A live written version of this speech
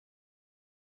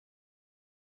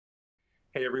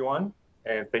Hey everyone,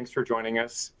 and thanks for joining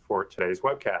us for today's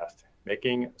webcast,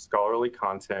 Making Scholarly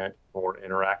Content More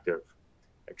Interactive,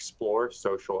 Explore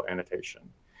Social Annotation.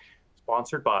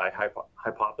 Sponsored by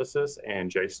Hypothesis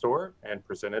and JSTOR and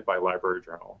presented by Library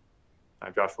Journal.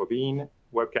 I'm Joshua Bean,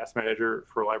 webcast manager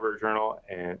for Library Journal,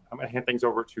 and I'm going to hand things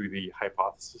over to the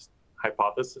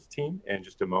Hypothesis team in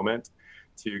just a moment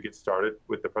to get started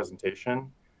with the presentation.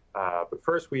 But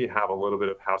first, we have a little bit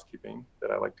of housekeeping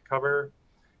that I'd like to cover.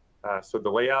 So the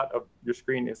layout of your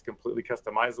screen is completely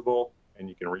customizable, and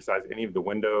you can resize any of the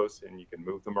windows and you can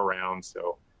move them around.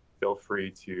 So feel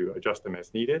free to adjust them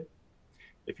as needed.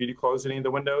 If you do close any of the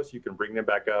windows, you can bring them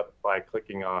back up by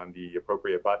clicking on the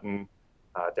appropriate button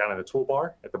down in the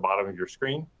toolbar at the bottom of your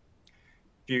screen.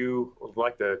 If you would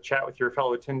like to chat with your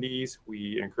fellow attendees,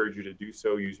 we encourage you to do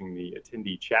so using the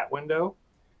attendee chat window.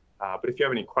 But if you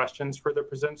have any questions for the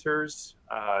presenters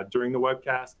during the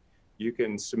webcast, you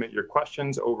can submit your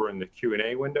questions over in the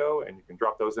Q&A window, and you can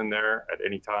drop those in there at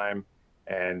any time,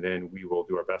 and then we will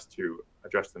do our best to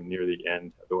address them near the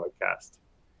end of the webcast.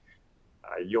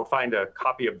 You'll find a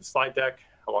copy of the slide deck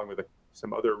along with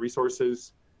some other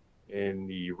resources in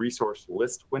the resource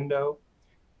list window,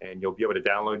 and you'll be able to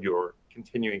download your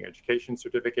continuing education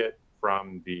certificate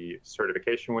from the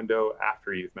certification window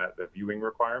after you've met the viewing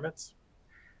requirements.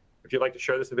 If you'd like to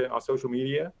share this event on social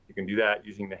media, you can do that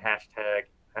using the hashtag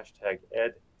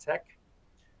 #EdTech,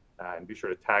 and be sure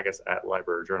to tag us at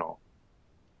Library Journal.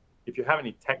 If you have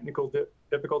any technical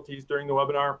difficulties during the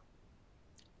webinar,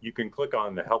 you can click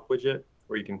on the Help widget,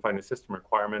 where you can find the system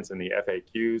requirements and the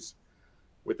FAQs.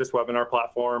 With this webinar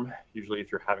platform, usually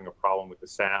if you're having a problem with the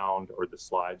sound or the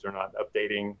slides are not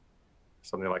updating,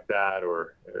 something like that,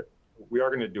 or we are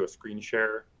going to do a screen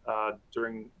share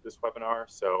during this webinar.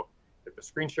 So if the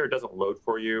screen share doesn't load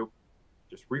for you,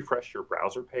 just refresh your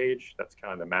browser page. That's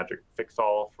kind of the magic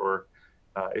fix-all for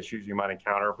issues you might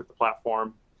encounter with the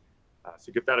platform.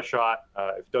 So give that a shot.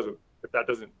 If that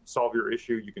doesn't solve your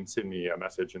issue, you can send me a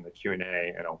message in the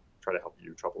Q&A, and I'll try to help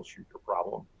you troubleshoot your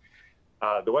problem.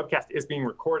 The webcast is being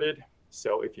recorded,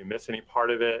 so if you miss any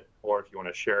part of it, or if you want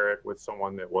to share it with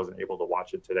someone that wasn't able to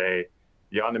watch it today,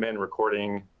 the on-demand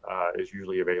recording is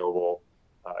usually available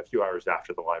a few hours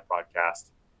after the live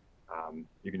broadcast.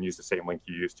 You can use the same link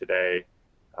you used today.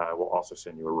 We'll also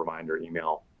send you a reminder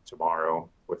email tomorrow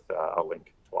with a link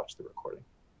to watch the recording.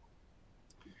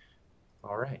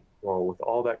 All right, well, with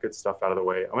all that good stuff out of the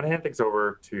way, I'm going to hand things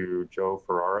over to Joe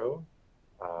Ferraro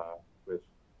with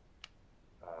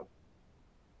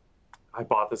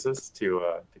Hypothesis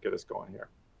to get us going here.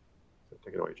 So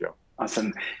take it away, Joe.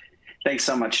 Awesome. Thanks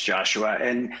so much, Joshua.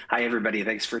 And hi, everybody.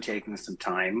 Thanks for taking some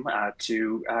time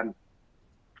to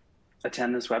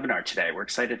attend this webinar today. We're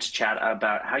excited to chat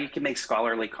about how you can make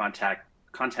scholarly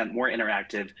content more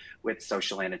interactive with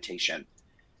social annotation.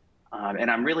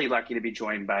 And I'm really lucky to be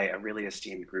joined by a really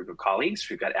esteemed group of colleagues.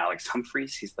 We've got Alex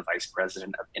Humphreys. He's the Vice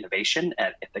President of Innovation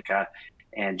at Ithaca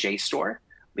and JSTOR.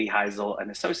 Lee Heisel, an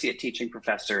Associate Teaching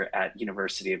Professor at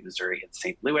University of Missouri at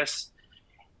St. Louis.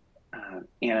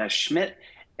 Anna Schmidt,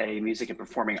 a Music and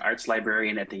Performing Arts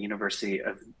Librarian at the University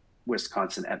of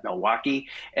Wisconsin at Milwaukee,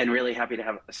 and really happy to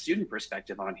have a student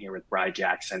perspective on here with Bri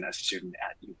Jackson, a student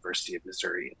at University of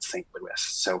Missouri at St. Louis.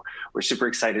 So we're super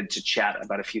excited to chat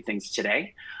about a few things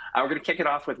today. We're going to kick it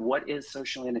off with what is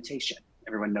social annotation?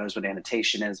 Everyone knows what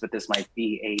annotation is, but this might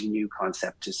be a new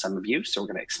concept to some of you, so we're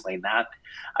going to explain that.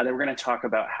 Then we're going to talk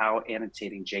about how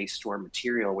annotating JSTOR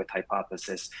material with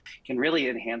Hypothesis can really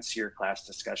enhance your class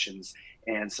discussions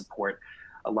and support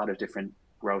a lot of different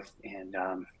growth and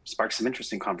spark some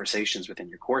interesting conversations within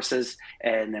your courses.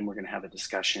 And then we're going to have a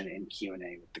discussion and Q&A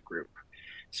with the group.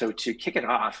 So to kick it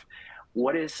off,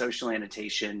 what is social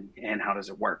annotation and how does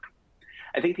it work?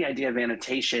 I think the idea of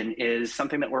annotation is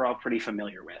something that we're all pretty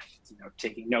familiar with. You know,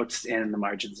 taking notes in the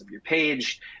margins of your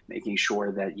page, making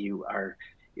sure that you are,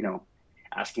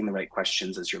 asking the right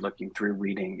questions as you're looking through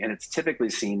reading, and it's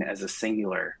typically seen as a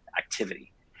singular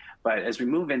activity. But as we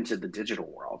move into the digital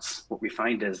worlds, what we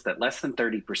find is that less than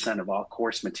 30% of all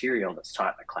course material that's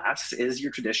taught in a class is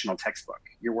your traditional textbook.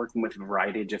 You're working with a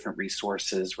variety of different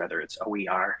resources, whether it's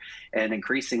OER, and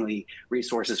increasingly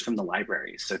resources from the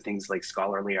libraries. So things like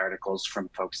scholarly articles from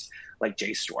folks like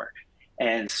JSTOR.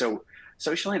 And so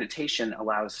social annotation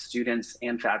allows students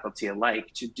and faculty alike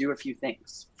to do a few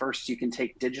things. First, you can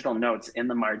take digital notes in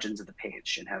the margins of the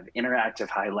page and have interactive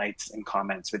highlights and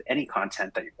comments with any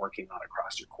content that you're working on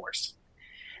across your course.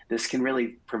 This can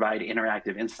really provide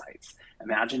interactive insights.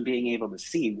 Imagine being able to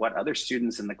see what other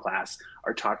students in the class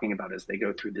are talking about as they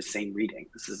go through the same reading.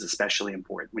 This is especially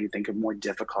important when you think of more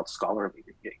difficult scholarly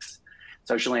readings.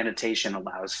 Social annotation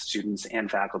allows students and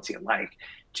faculty alike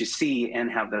to see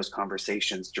and have those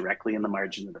conversations directly in the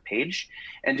margin of the page,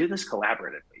 and do this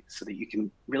collaboratively so that you can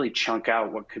really chunk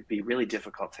out what could be really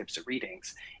difficult types of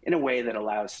readings in a way that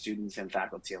allows students and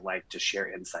faculty alike to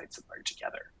share insights and learn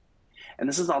together. And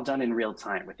this is all done in real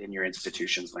time within your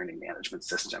institution's learning management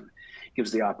system. It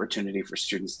gives the opportunity for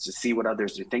students to see what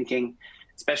others are thinking,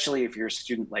 especially if you're a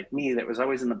student like me that was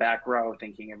always in the back row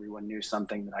thinking everyone knew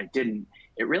something that I didn't.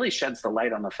 It really sheds the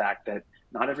light on the fact that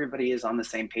not everybody is on the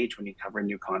same page when you cover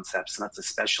new concepts, and that's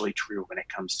especially true when it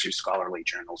comes to scholarly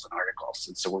journals and articles.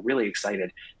 And so we're really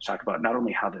excited to talk about not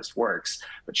only how this works,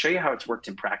 but show you how it's worked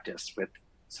in practice with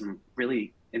some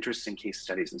really interesting case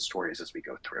studies and stories as we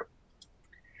go through.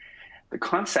 The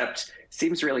concept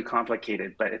seems really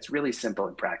complicated, but it's really simple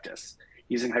in practice.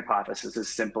 Using hypothesis is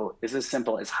as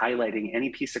simple as highlighting any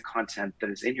piece of content that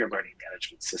is in your learning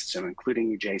management system, including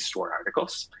your JSTOR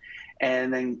articles,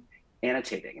 and then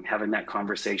annotating and having that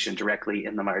conversation directly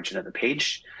in the margin of the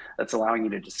page. That's allowing you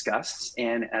to discuss.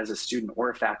 And as a student or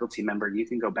a faculty member, you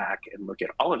can go back and look at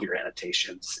all of your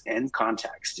annotations in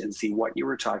context and see what you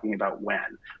were talking about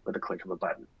when with a click of a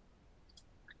button.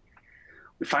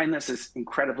 We find this is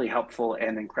incredibly helpful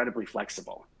and incredibly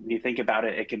flexible. When you think about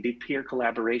it, it can be peer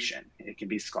collaboration. It can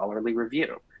be scholarly review.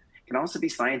 It can also be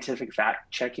scientific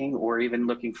fact checking or even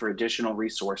looking for additional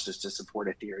resources to support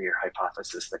a theory or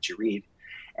hypothesis that you read,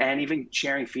 and even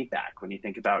sharing feedback when you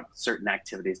think about certain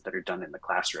activities that are done in the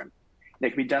classroom. And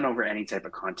it can be done over any type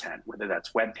of content, whether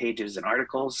that's web pages and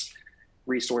articles,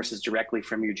 resources directly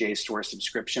from your JSTOR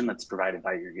subscription that's provided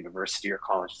by your university or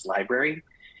college's library,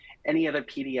 any other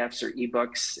PDFs or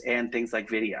ebooks, and things like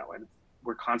video. And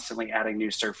we're constantly adding new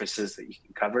surfaces that you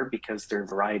can cover because there are a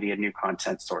variety of new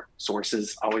content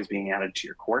sources always being added to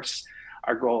your course.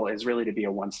 Our goal is really to be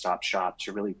a one-stop shop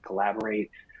to really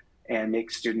collaborate and make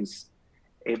students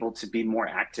able to be more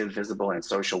active, visible, and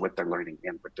social with their learning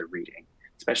and with their reading,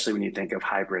 especially when you think of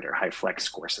hybrid or high flex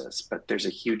courses. But there's a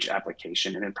huge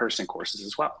application in in-person courses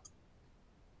as well.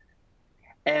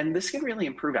 And this can really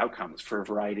improve outcomes for a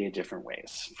variety of different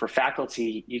ways. For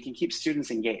faculty, you can keep students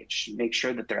engaged, make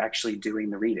sure that they're actually doing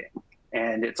the reading.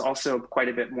 And it's also quite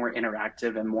a bit more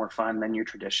interactive and more fun than your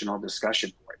traditional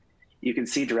discussion board. You can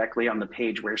see directly on the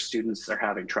page where students are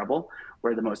having trouble,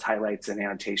 where the most highlights and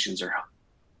annotations are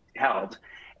held.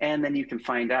 And then you can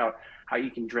find out how you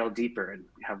can drill deeper and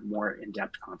have more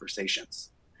in-depth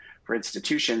conversations. For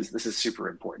institutions, this is super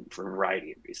important for a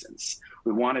variety of reasons.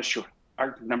 We want to show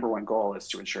our number one goal is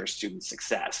to ensure student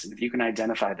success. And if you can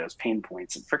identify those pain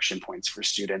points and friction points for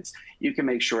students, you can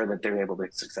make sure that they're able to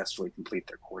successfully complete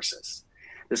their courses.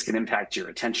 This can impact your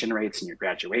retention rates and your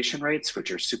graduation rates, which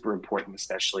are super important,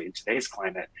 especially in today's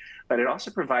climate. But it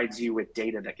also provides you with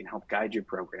data that can help guide your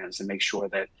programs and make sure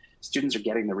that students are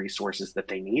getting the resources that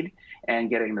they need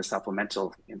and getting the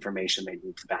supplemental information they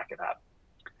need to back it up.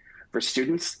 For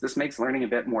students, this makes learning a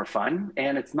bit more fun,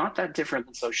 and it's not that different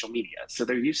than social media. So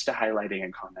they're used to highlighting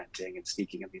and commenting and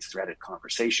speaking of these threaded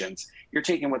conversations. You're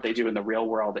taking what they do in the real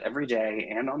world every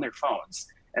day and on their phones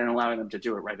and allowing them to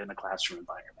do it right in the classroom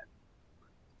environment.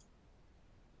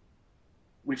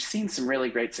 We've seen some really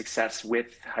great success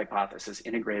with Hypothesis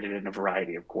integrated in a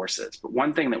variety of courses. But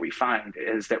one thing that we find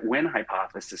is that when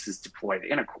Hypothesis is deployed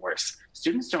in a course,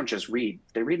 students don't just read,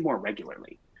 they read more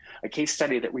regularly. A case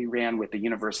study that we ran with the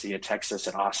University of Texas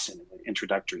at Austin in an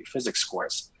introductory physics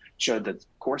course showed that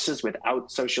courses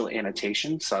without social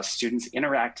annotation saw students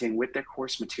interacting with their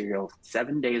course material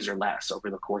 7 days or less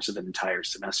over the course of an entire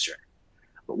semester.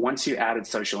 But once you added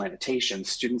social annotation,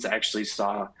 students actually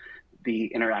saw the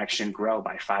interaction grow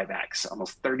by 5x,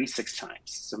 almost 36 times.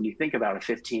 So when you think about a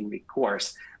 15-week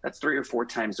course, that's 3 or 4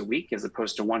 times a week as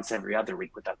opposed to once every other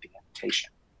week without the annotation.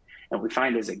 And what we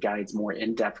find is it guides more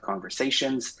in-depth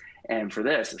conversations. And for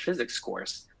this, a physics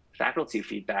course, faculty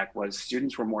feedback was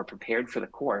students were more prepared for the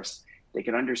course. They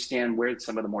could understand where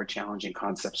some of the more challenging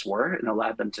concepts were and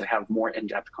allowed them to have more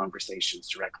in-depth conversations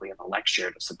directly in the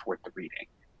lecture to support the reading.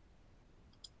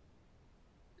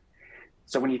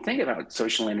 So when you think about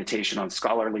social annotation on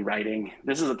scholarly writing,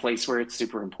 this is a place where it's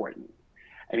super important.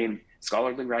 I mean,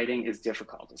 scholarly writing is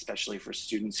difficult, especially for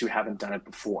students who haven't done it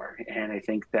before. And I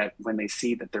think that when they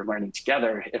see that they're learning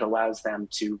together, it allows them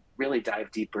to really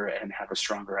dive deeper and have a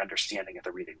stronger understanding of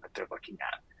the reading that they're looking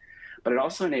at. But it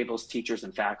also enables teachers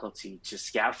and faculty to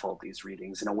scaffold these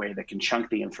readings in a way that can chunk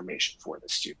the information for the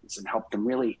students and help them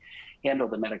really handle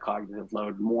the metacognitive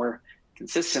load more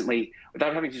consistently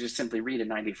without having to just simply read a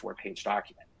 94-page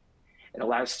document. It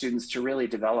allows students to really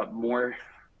develop more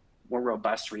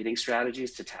robust reading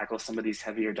strategies to tackle some of these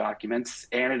heavier documents,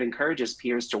 and it encourages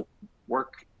peers to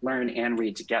work, learn, and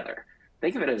read together.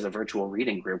 think of it as a virtual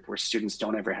reading group where students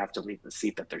don't ever have to leave the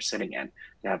seat that they're sitting in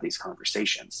to have these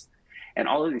conversations. And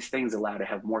all of these things allow to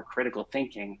have more critical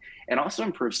thinking and also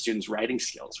improve students' writing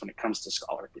skills when it comes to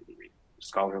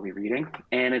scholarly reading.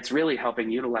 And it's really helping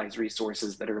utilize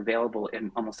resources that are available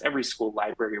in almost every school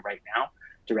library right now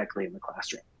directly in the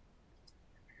classroom.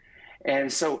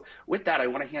 And so with that, I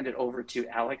want to hand it over to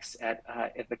Alex at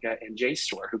Ithaca and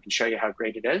JSTOR, who can show you how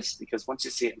great it is, because once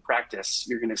you see it in practice,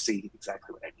 you're going to see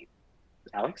exactly what I mean.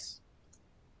 Alex?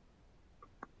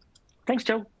 Thanks,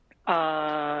 Joe.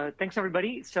 Thanks,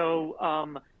 everybody. So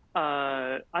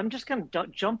I'm just going to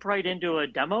jump right into a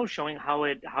demo showing how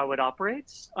it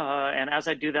operates. And as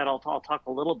I do that, I'll talk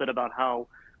a little bit about how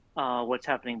what's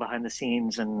happening behind the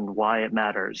scenes and why it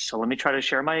matters. So let me try to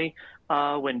share my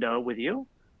window with you.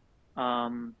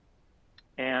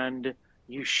 And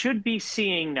you should be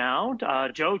seeing now,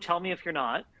 Joe, tell me if you're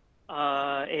not,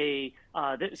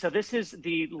 so this is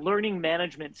the learning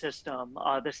management system.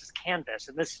 This is Canvas,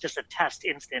 and this is just a test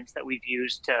instance that we've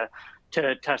used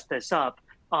to test this up.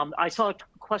 I saw a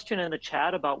question in the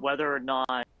chat about whether or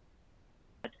not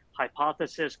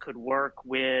Hypothesis could work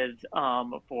with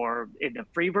in the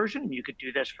free version. You could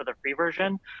do this for the free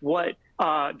version. What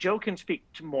Joe can speak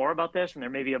to more about this, and there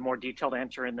may be a more detailed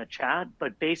answer in the chat,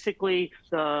 but basically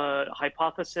the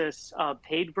Hypothesis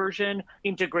paid version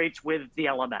integrates with the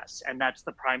LMS, and that's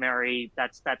the primary,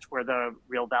 that's where the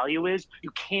real value is.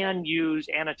 You can use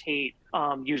Annotate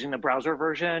using the browser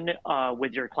version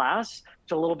with your class.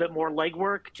 It's a little bit more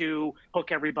legwork to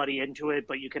hook everybody into it,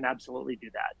 but you can absolutely do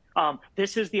that.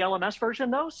 This is the LMS version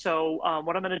though, so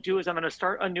what I'm going to do is I'm going to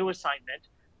start a new assignment.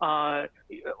 A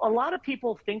lot of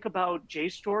people think about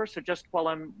JSTOR, so just while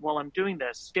I'm doing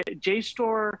this,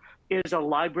 JSTOR is a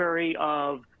library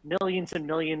of millions and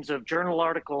millions of journal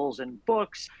articles and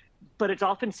books, but it's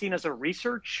often seen as a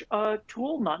research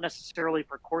tool, not necessarily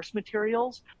for course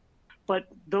materials. But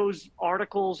those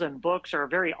articles and books are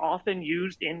very often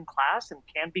used in class and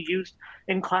can be used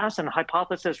in class, and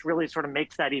Hypothesis really sort of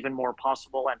makes that even more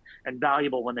possible and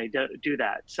valuable when they do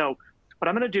that. So what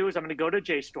I'm going to do is I'm going to go to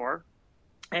JSTOR,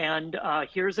 and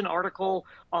here's an article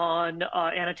on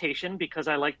annotation, because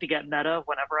I like to get meta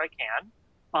whenever I can.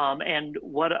 And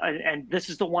this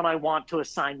is the one I want to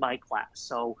assign my class.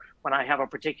 So when I have a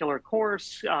particular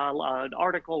course, an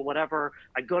article, whatever,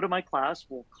 I go to my class.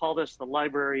 We'll call this the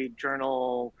library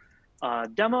journal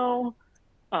demo.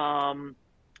 And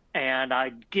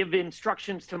I give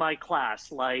instructions to my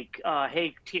class, like,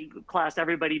 hey, class,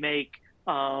 everybody make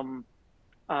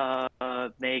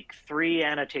 3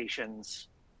 annotations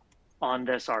on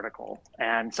this article.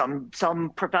 And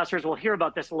some professors will hear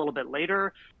about this a little bit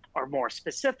later, are more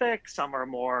specific. Some are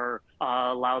more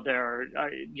allow their,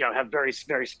 have very,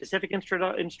 very specific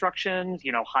instructions,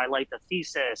 highlight the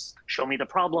thesis, show me the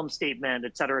problem statement,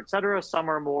 et cetera, et cetera. Some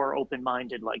are more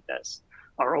open-minded like this,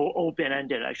 or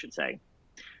open-ended, I should say.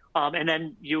 And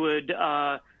then you would,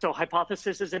 so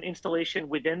Hypothesis is an installation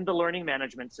within the learning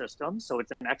management system. So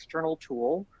it's an external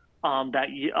tool that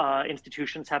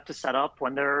institutions have to set up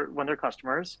when they're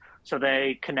customers. So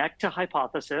they connect to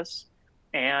Hypothesis.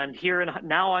 And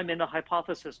now I'm in the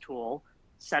Hypothesis tool,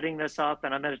 setting this up,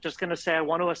 and I'm just going to say I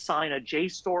want to assign a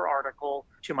JSTOR article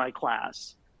to my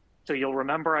class. So you'll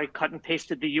remember I cut and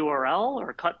pasted the URL,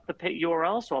 or cut the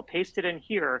URL, so I'll paste it in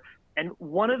here. And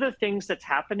one of the things that's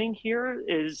happening here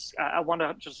is I want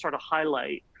to just sort of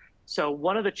highlight. So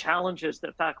one of the challenges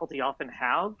that faculty often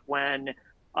have when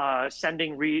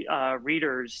sending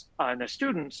readers and the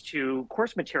students to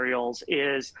course materials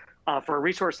is for a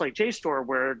resource like JSTOR,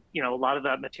 where a lot of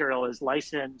that material is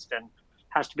licensed and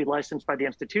has to be licensed by the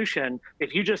institution.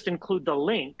 If you just include the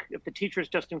link, if the teachers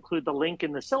just include the link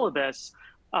in the syllabus,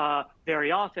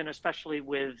 very often, especially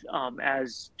with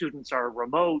as students are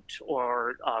remote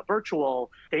or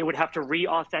virtual, they would have to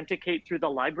re-authenticate through the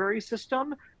library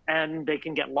system, and they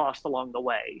can get lost along the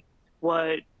way.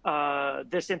 What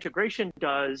this integration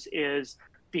does is,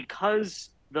 because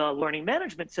the learning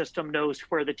management system knows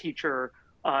where the teacher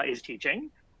is teaching,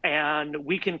 and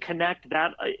we can connect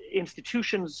that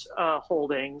institution's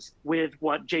holdings with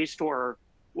what JSTOR,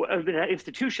 that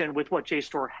institution with what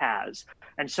JSTOR has.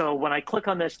 And so when I click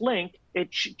on this link,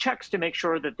 it checks to make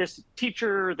sure that this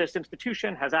teacher, this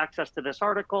institution has access to this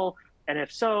article. And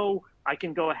if so, I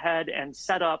can go ahead and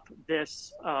set up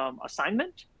this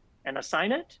assignment and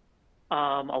assign it.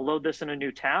 I'll load this in a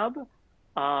new tab.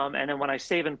 And then when I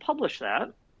save and publish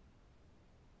that,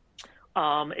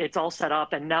 it's all set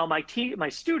up, and now my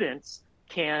students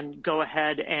can go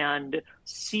ahead and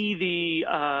see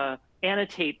the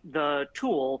annotate the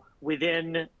tool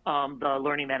within the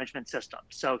learning management system.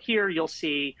 So here you'll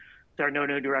see there are no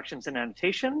new directions and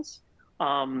annotations.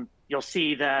 You'll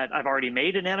see that I've already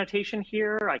made an annotation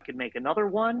here. I could make another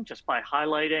one just by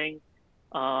highlighting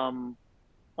a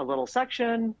little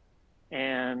section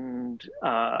and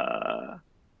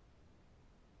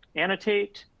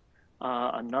annotate.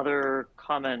 Another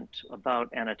comment about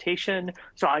annotation.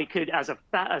 So I could, as a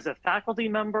faculty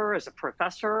member, as a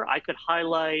professor, I could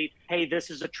highlight, hey, this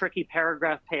is a tricky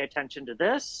paragraph, pay attention to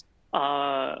this,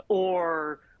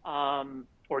 or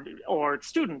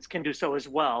students can do so as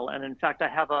well. And in fact, I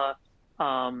have a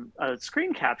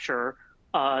screen capture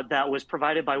that was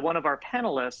provided by one of our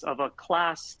panelists of a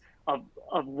class of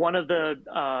one of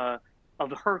the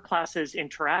of her class's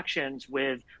interactions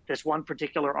with this one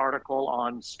particular article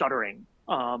on stuttering,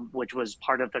 which was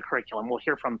part of the curriculum. We'll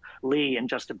hear from Lee in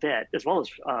just a bit, as well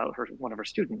as one of her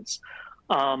students.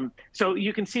 So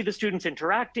you can see the students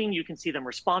interacting, you can see them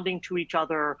responding to each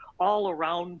other all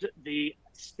around the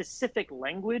specific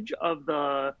language of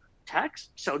the text.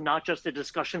 So not just a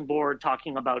discussion board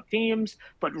talking about themes,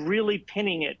 but really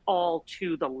pinning it all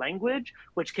to the language,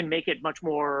 which can make it much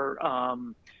more,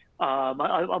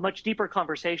 a much deeper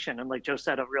conversation, and like Joe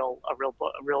said, a real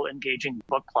engaging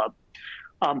book club.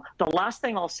 The last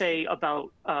thing I'll say about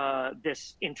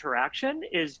this interaction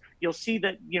is you'll see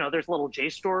that there's a little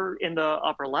JSTOR in the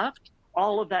upper left.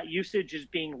 All of that usage is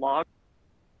being logged.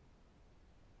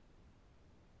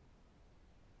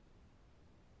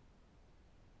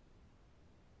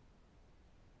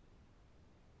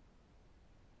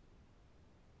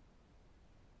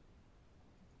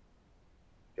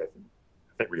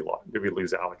 I think did we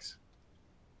lose Alex?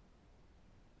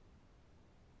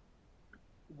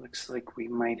 Looks like we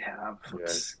might have.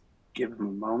 Let's give him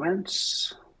a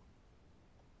moment.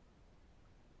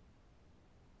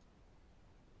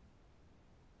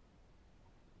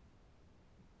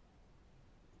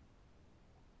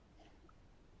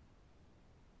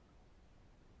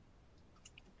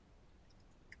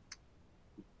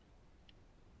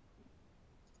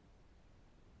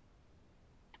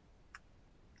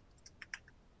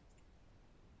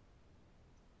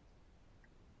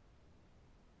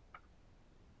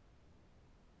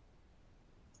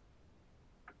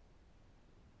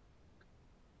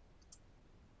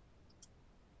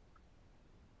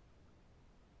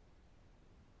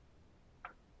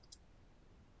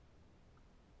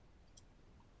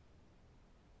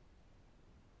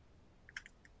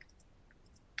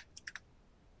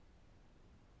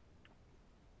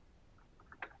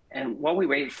 And while we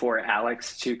wait for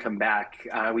Alex to come back,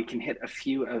 we can hit a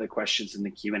few of the questions in the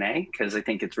Q&A, because I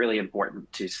think it's really important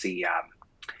to see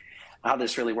how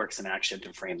this really works in action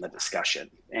to frame the discussion.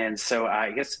 And so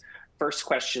I guess first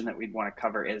question that we'd want to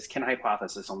cover is, can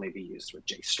hypothesis only be used with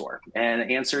JSTOR? And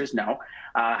the answer is no.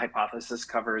 Hypothesis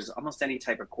covers almost any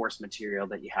type of course material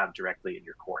that you have directly in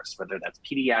your course, whether that's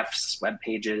PDFs, web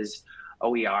pages,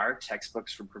 OER,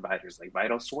 textbooks from providers like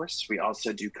VitalSource. We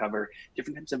also do cover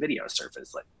different types of video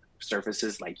surfaces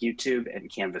like YouTube and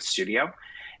Canvas Studio.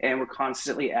 And we're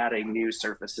constantly adding new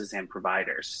surfaces and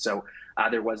providers. So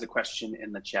there was a question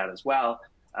in the chat as well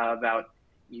about,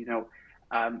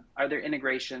 are there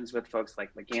integrations with folks like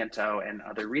Leganto and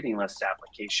other reading list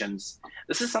applications?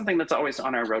 This is something that's always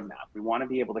on our roadmap. We want to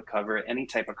be able to cover any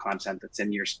type of content that's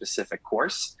in your specific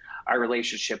course. Our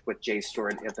relationship with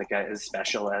JSTOR and Ithaca is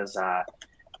special, as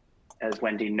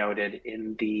Wendy noted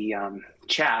in the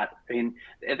chat. I mean,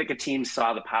 the Ithaca team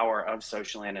saw the power of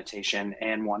social annotation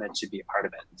and wanted to be a part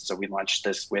of it. So we launched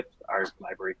this with our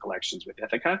library collections with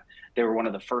Ithaca. They were one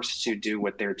of the first to do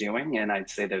what they're doing, and I'd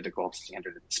say they're the gold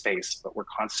standard in the space, but we're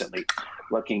constantly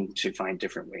looking to find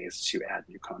different ways to add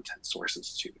new content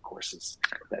sources to the courses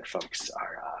that folks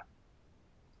are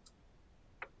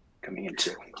coming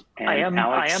into. And I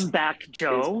am back,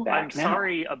 Joe. Back I'm now.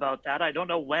 Sorry about that. I don't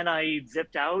know when I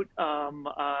zipped out.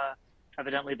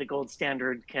 Evidently, the gold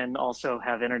standard can also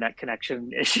have internet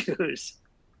connection issues.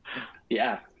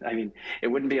 Yeah, I mean, it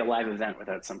wouldn't be a live event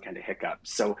without some kind of hiccup.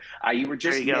 So you were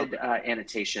just mid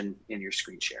annotation in your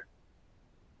screen share.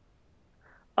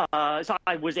 So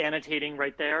I was annotating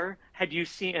right there. Had you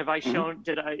seen? Have I shown?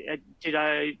 Did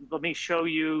I? Let me show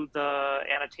you the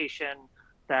annotation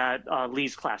that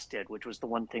Lee's class did, which was the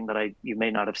one thing that you may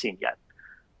not have seen yet.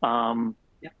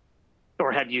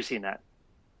 Or had you seen that?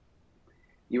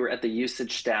 You were at the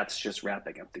usage stats, just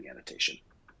wrapping up the annotation.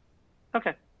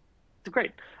 Okay,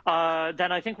 great.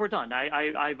 Then I think we're done.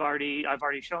 I've already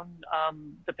shown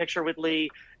the picture with Lee.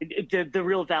 The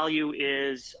real value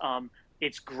is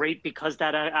it's great because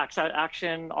that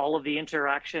action, all of the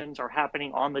interactions are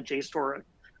happening on the JSTOR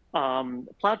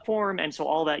platform, and so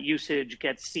all that usage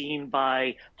gets seen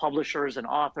by publishers and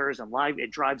authors, and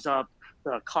it drives up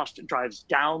the cost, drives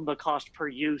down the cost per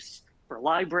use for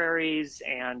libraries,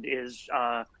 and is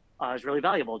is really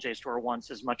valuable. JSTOR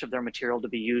wants as much of their material to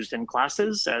be used in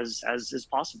classes as is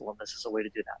possible, and this is a way to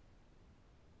do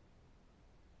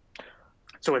that.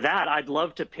 So with that, I'd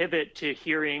love to pivot to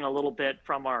hearing a little bit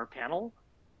from our panel,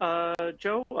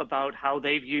 Joe, about how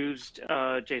they've used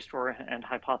JSTOR and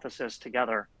Hypothesis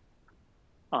together,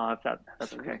 if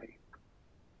that's okay.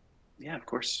 Yeah, of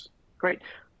course. Great.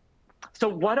 So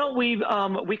why don't we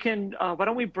why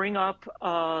don't we bring up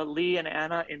Lee and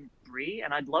Anna and Bree,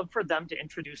 and I'd love for them to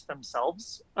introduce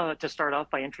themselves, to start off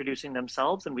by introducing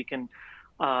themselves, and we can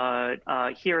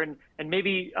hear and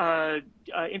maybe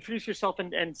introduce yourself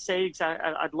and say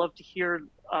exactly. I'd love to hear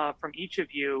from each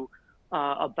of you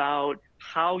about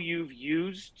how you've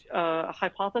used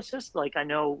Hypothesis. Like, I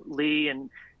know Lee and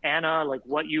Anna, like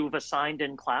what you've assigned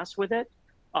in class with it,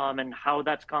 and how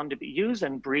that's gone to be used,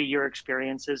 and Bree, your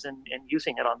experiences in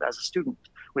using it as a student.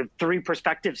 We have three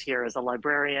perspectives here, as a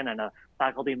librarian and a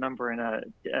faculty member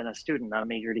and a student.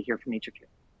 I'm eager to hear from each of you.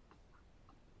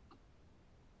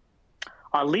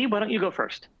 Lee, why don't you go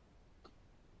first?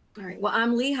 All right. Well,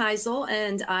 I'm Lee Heisel,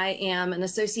 and I am an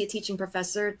associate teaching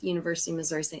professor at the University of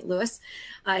Missouri St. Louis.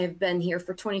 I have been here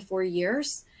for 24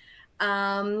 years.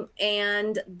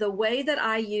 And the way that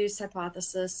I use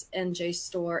Hypothesis and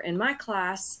JSTOR in my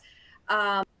class,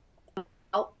 let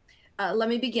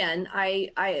me begin.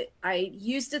 I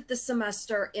used it this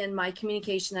semester in my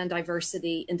Communication and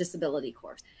Diversity and Disability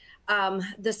course.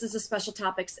 This is a special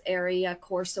topics area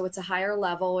course, so it's a higher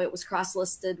level. It was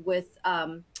cross-listed with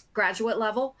graduate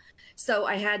level. So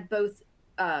I had both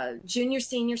junior,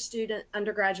 senior student,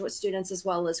 undergraduate students, as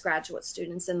well as graduate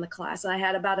students in the class. And I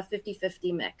had about a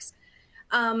 50-50 mix.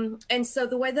 And so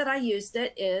the way that I used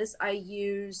it is I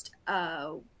used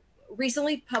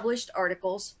recently published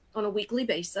articles on a weekly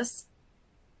basis.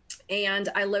 And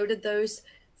I loaded those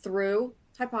through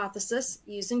Hypothesis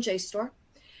using JSTOR.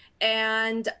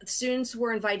 And students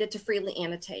were invited to freely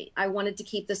annotate. I wanted to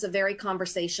keep this a very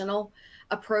conversational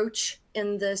approach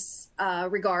in this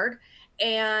regard.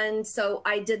 And so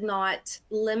I did not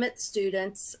limit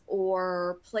students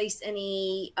or place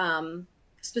any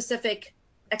specific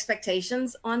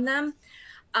expectations on them.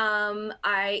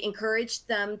 I encouraged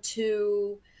them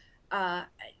to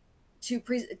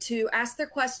ask their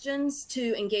questions,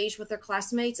 to engage with their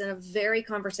classmates in a very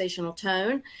conversational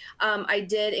tone. I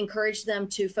did encourage them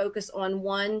to focus on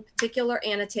one particular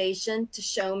annotation to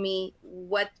show me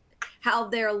how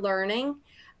they're learning,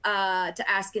 to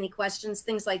ask any questions,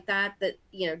 things like that,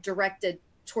 directed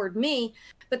toward me.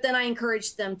 But then I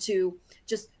encouraged them to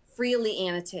just freely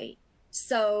annotate.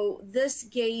 So this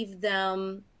gave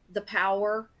them the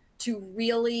power to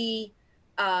really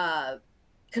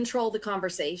control the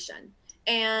conversation.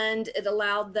 And it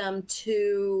allowed them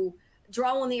to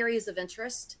draw on the areas of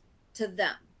interest to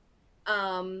them,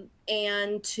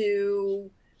 and to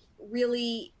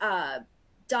really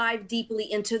dive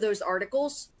deeply into those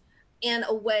articles in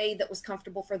a way that was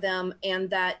comfortable for them and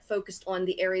that focused on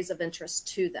the areas of interest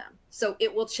to them. So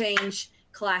it will change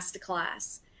class to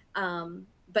class,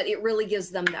 but it really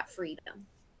gives them that freedom.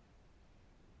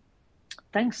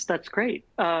 Thanks, that's great.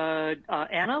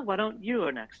 Anna, why don't you go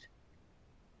next?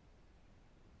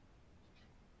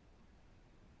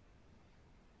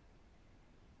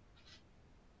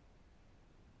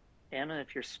 Anna,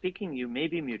 if you're speaking, you may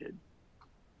be muted.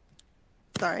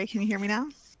 Sorry, can you hear me now?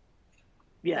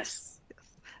 Yes.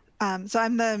 So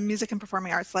I'm the Music and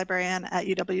Performing Arts Librarian at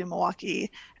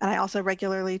UW-Milwaukee, and I also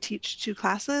regularly teach two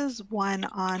classes, one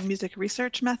on music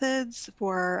research methods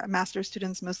for master's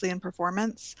students, mostly in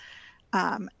performance,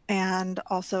 and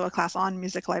also a class on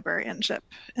music librarianship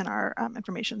in our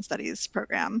information studies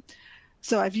program.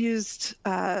 So I've used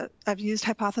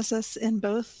Hypothesis in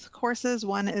both courses.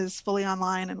 One is fully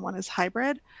online and one is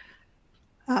hybrid.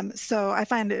 So I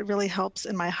find it really helps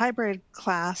in my hybrid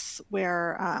class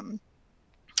where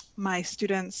my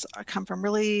students come from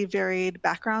really varied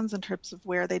backgrounds in terms of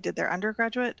where they did their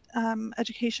undergraduate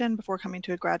education before coming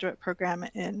to a graduate program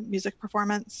in music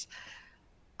performance.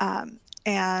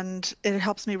 And it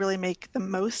helps me really make the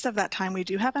most of that time we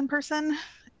do have in person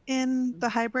in the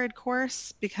hybrid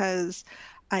course, because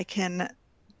I can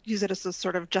use it as a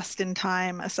sort of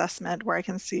just-in-time assessment where I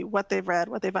can see what they've read,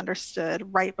 what they've understood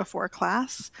right before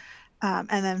class, and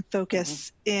then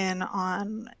focus in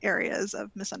on areas of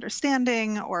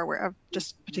misunderstanding or where of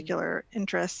just particular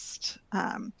interest.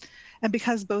 And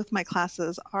because both my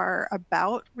classes are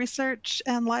about research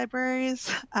and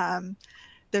libraries,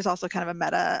 there's also kind of a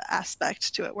meta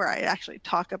aspect to it where I actually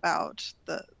talk about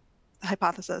the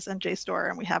Hypothesis and JSTOR,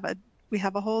 and we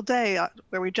have a whole day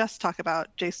where we just talk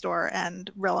about JSTOR and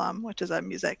RILM, which is a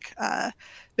music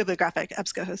bibliographic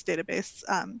EBSCO host database.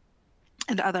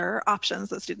 and other options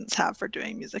that students have for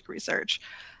doing music research.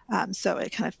 So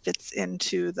it kind of fits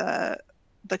into the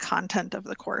content of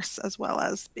the course, as well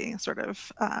as being sort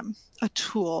of a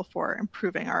tool for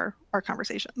improving our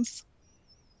conversations.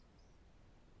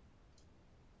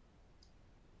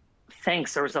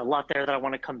 Thanks. There was a lot there that I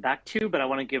want to come back to, but I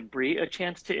want to give Bree a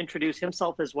chance to introduce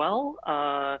himself as well.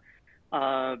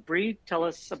 Bree, tell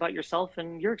us about yourself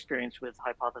and your experience with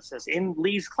Hypothesis in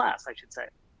Lee's class, I should say.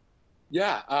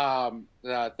 Yeah,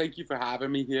 thank you for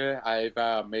having me here.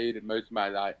 I've made most of my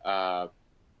life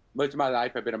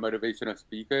I've been a motivational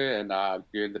speaker, and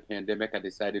during the pandemic, I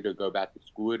decided to go back to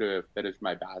school to finish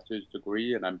my bachelor's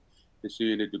degree, and I'm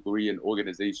pursuing a degree in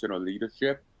organizational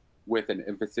leadership with an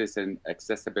emphasis in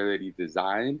accessibility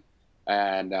design,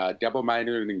 and double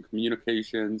minored in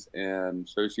communications and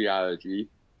sociology.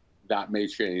 That may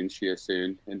change here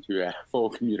soon into a full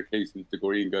communications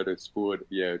degree and go to school to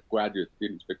be a graduate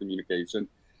student for communication.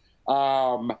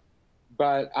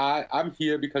 But I'm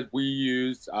here because we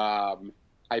use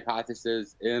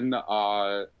Hypothesis in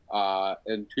two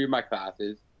of my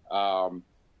classes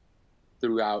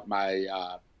throughout my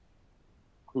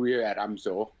career at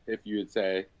UMSL, if you would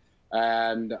say.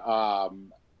 And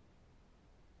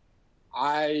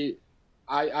I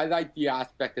like the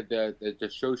aspect of the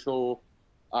social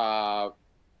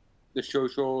the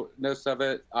socialness of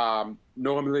it.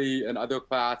 Normally in other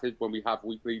classes, when we have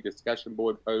weekly discussion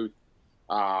board posts,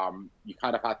 you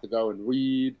kind of have to go and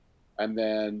read, and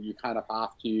then you kind of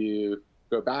have to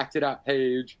go back to that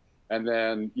page and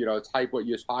then, type what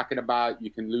you're talking about.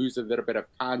 You can lose a little bit of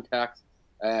context.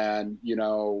 And,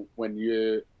 when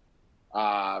you,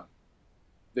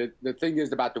 the thing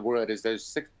is about the word is there's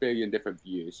 6 billion different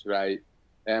views, right?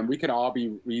 And we can all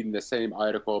be reading the same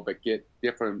article, but get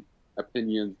different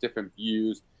opinions, different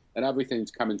views, and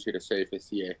everything's coming to the surface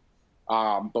here.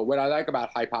 But what I like about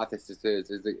Hypothesis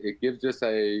is it gives us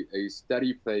a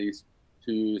steady place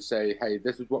to say, hey,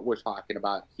 this is what we're talking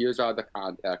about. Here's all the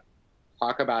context.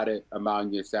 Talk about it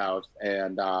among yourselves.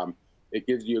 And it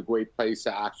gives you a great place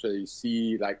to actually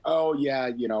see, like, oh, yeah,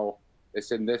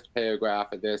 it's in this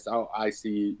paragraph of this. Oh, I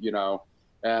see,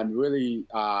 and really,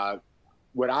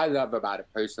 what I love about it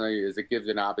personally is it gives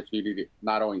an opportunity to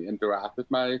not only interact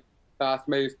with my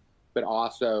classmates, but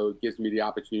also gives me the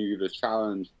opportunity to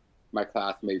challenge my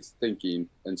classmates' thinking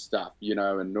and stuff,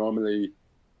 and normally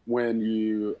when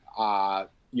you,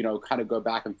 kind of go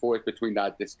back and forth between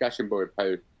that discussion board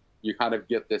post, you kind of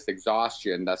get this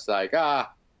exhaustion that's like, I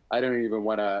just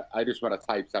want to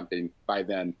type something by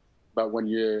then. But when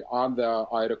you're on the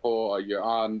article or you're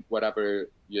on whatever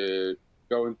you're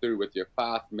going through with your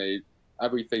classmates,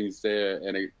 everything's there,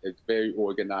 and it's very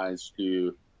organized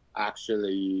to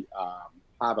actually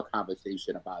have a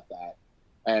conversation about that.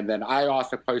 And then I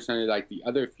also personally like the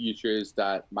other features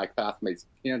that my classmates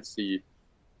can't see,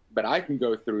 but I can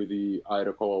go through the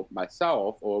article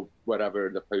myself or whatever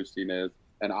the posting is,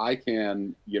 and I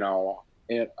can,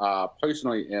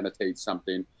 personally annotate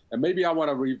something. And maybe I want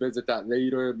to revisit that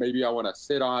later. Maybe I want to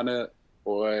sit on it,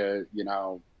 or,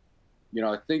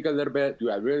 think a little bit. Do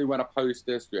I really want to post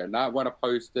this? Do I not want to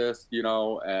post this?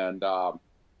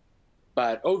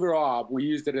 But overall, we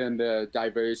used it in the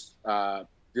diverse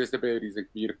disabilities and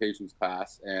communications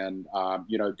class. And,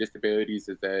 disabilities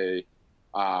is there's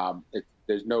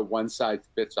no one size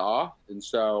fits all. And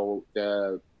so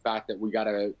the fact that we got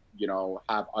to,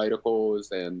 have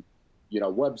articles and,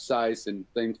 websites and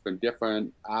things from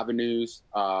different avenues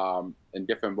and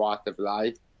different walks of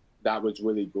life, that was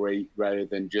really great, rather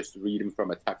than just reading from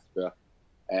a textbook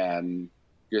and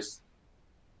just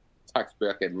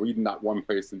textbook and reading that one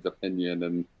person's opinion.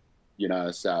 And,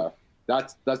 so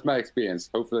that's my experience.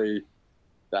 Hopefully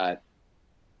that,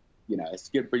 it's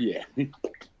good for you.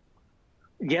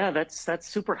 Yeah, that's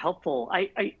super helpful.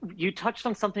 You touched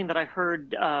on something that I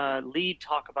heard Lee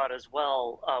talk about as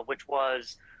well, which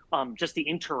was just the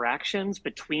interactions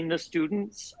between the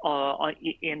students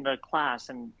in the class.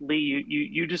 And Lee,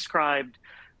 you described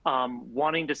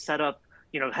wanting to set up,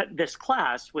 this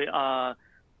class but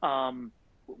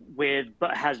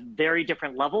has very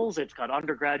different levels. It's got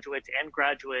undergraduates and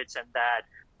graduates, and that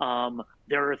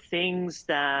there are things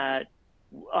that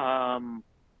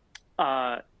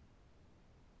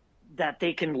that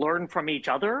they can learn from each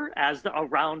other as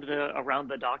around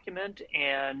the document,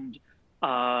 and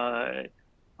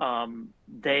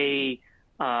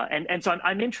so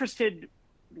I'm interested,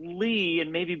 Lee,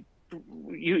 and maybe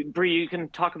Bree, you can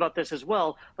talk about this as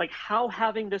well, like how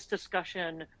having this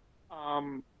discussion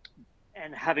and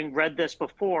having read this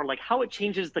before, like how it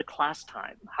changes the class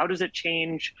time. How does it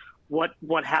change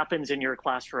what happens in your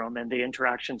classroom and the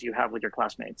interactions you have with your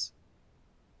classmates?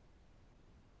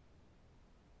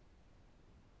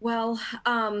 Well,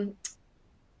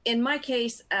 in my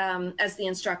case, as the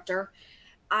instructor,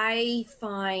 I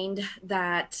find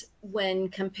that when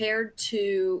compared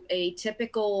to a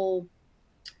typical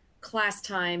class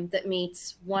time that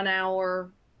meets 1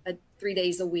 hour, 3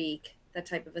 days a week, that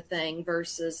type of a thing,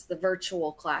 versus the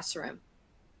virtual classroom,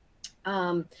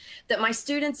 that my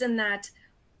students in that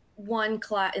one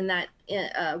class, in that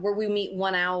where we meet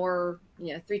 1 hour,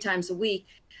 3 times a week,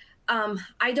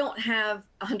 I don't have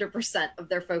 100% of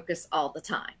their focus all the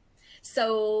time.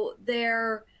 So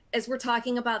as we're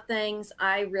talking about things,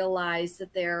 I realize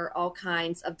that there are all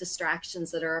kinds of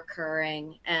distractions that are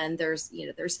occurring, and there's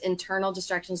internal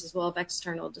distractions as well as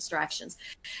external distractions.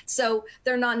 So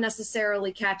they're not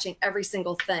necessarily catching every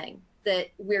single thing that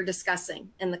we're discussing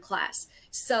in the class.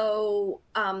 So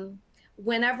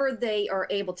whenever they are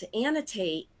able to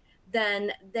annotate,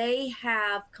 then they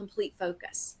have complete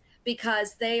focus,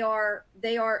 because they are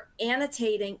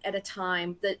annotating at a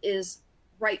time that is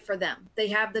right for them. They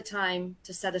have the time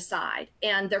to set aside,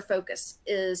 and their focus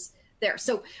is there.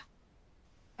 So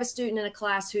a student in a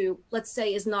class who, let's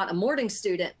say, is not a morning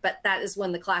student, but that is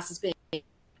when the class is being,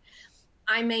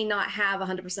 I may not have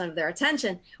 100% of their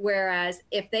attention. Whereas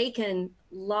if they can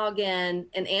log in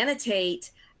and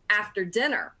annotate after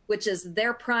dinner, which is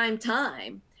their prime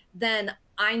time, then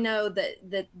I know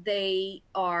that they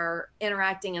are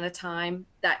interacting in a time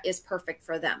that is perfect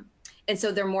for them. And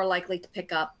so they're more likely to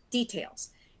pick up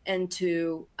details and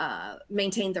to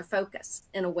maintain their focus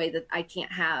in a way that I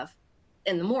can't have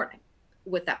in the morning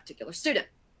with that particular student.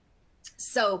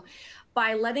 So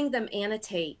by letting them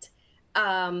annotate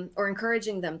or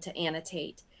encouraging them to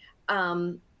annotate,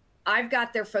 I've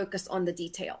got their focus on the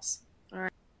details. All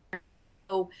right.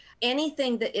 So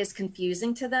anything that is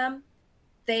confusing to them,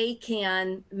 they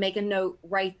can make a note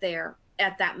right there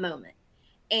at that moment.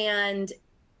 And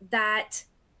that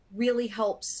really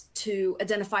helps to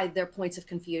identify their points of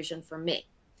confusion for me,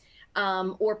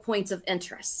 or points of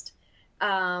interest.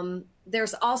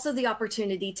 There's also the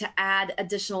opportunity to add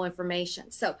additional information.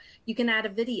 So you can add a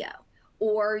video,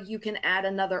 or you can add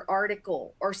another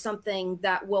article or something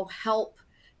that will help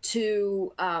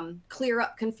to clear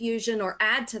up confusion or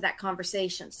add to that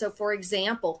conversation. So for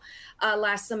example,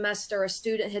 last semester, a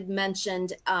student had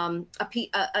mentioned an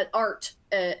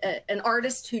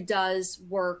artist who does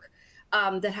work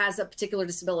that has a particular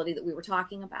disability that we were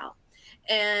talking about.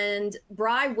 And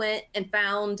Bri went and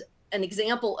found an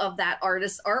example of that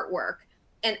artist's artwork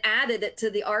and added it to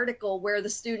the article where the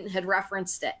student had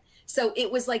referenced it. So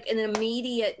it was like an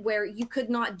immediate, where you could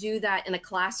not do that in a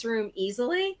classroom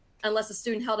easily unless a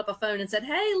student held up a phone and said,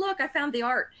 hey, look, I found the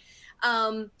art.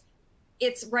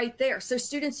 It's right there. So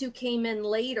students who came in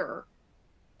later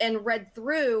and read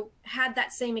through had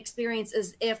that same experience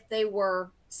as if they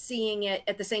were seeing it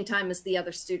at the same time as the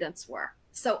other students were.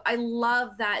 So I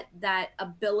love that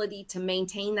ability to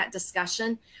maintain that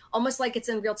discussion, almost like it's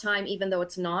in real time, even though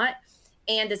it's not,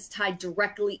 and it's tied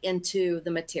directly into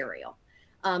the material.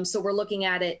 So we're looking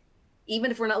at it,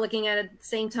 even if we're not looking at it at the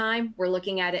same time, we're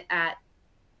looking at it at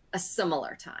a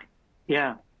similar time.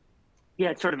 Yeah.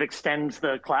 Yeah, it sort of extends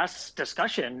the class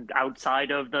discussion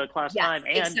outside of the class time.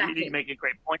 And exactly. You make a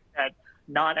great point that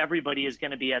not everybody is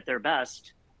going to be at their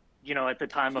best, at the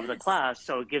time of the class.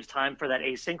 So it gives time for that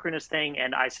asynchronous thing.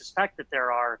 And I suspect that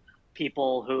there are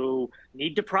people who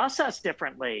need to process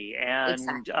differently,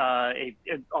 and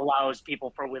it allows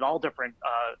people with all different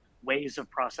ways of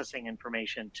processing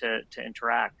information to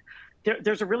interact.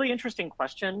 There's a really interesting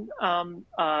question in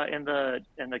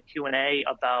the Q&A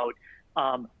about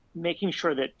making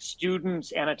sure that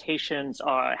students' annotations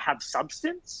have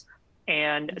substance.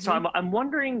 And so I'm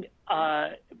wondering,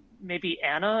 maybe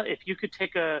Anna, if you could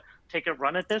take a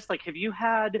run at this. Like, have you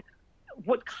had,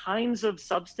 what kinds of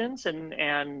substance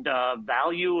and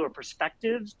value or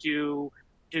perspectives do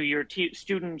your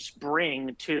students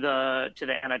bring to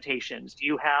the annotations? Do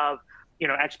you have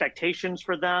expectations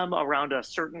for them around a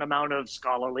certain amount of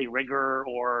scholarly rigor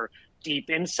or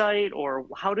deep insight, or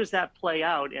how does that play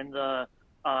out in the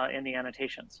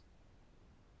annotations?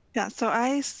 Yeah, so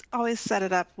I always set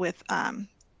it up with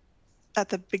at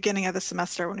the beginning of the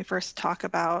semester, when we first talk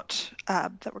about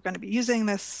that we're going to be using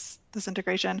this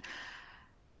integration,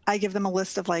 I give them a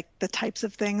list of like the types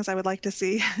of things I would like to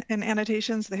see in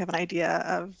annotations. They have an idea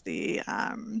of the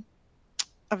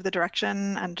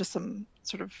direction and just some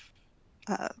sort of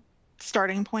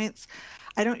starting points.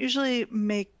 I don't usually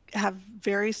have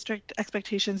very strict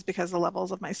expectations, because the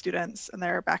levels of my students and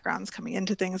their backgrounds coming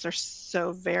into things are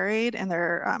so varied, and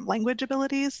their language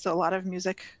abilities. So a lot of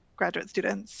music graduate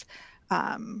students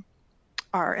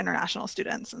are international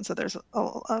students, and so there's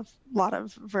a lot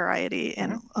of variety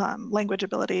in language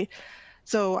ability.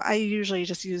 So I usually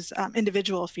just use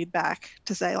individual feedback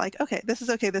to say like, okay, this is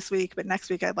okay this week, but next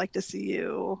week I'd like to see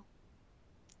you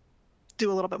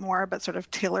do a little bit more, but sort of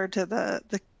tailored to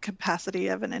the capacity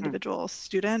of an individual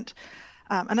student.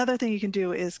 Another thing you can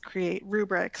do is create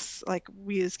rubrics. Like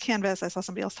we use Canvas. I saw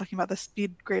somebody else talking about the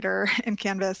speed grader in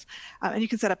Canvas, and you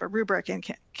can set up a rubric in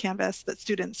Canvas that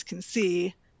students can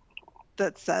see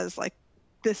that says like,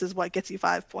 this is what gets you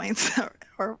 5 points,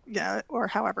 or yeah, or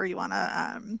however you want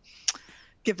to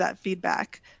give that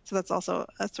feedback. So that's also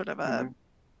a sort of a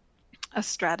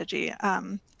strategy.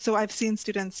 So I've seen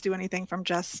students do anything from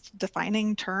just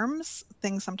defining terms,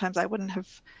 things sometimes I wouldn't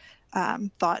have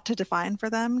thought to define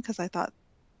for them because I thought,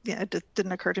 yeah, it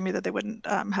didn't occur to me that they wouldn't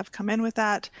have come in with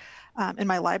that. In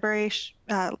my library,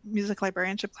 music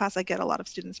librarianship class, I get a lot of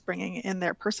students bringing in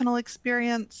their personal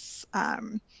experience.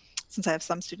 Since I have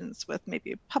some students with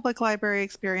maybe public library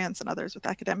experience and others with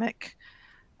academic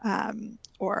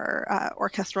or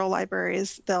orchestral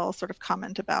libraries, they'll sort of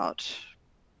comment about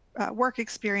work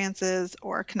experiences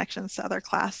or connections to other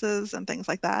classes and things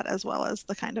like that, as well as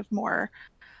the kind of more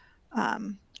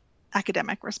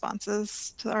academic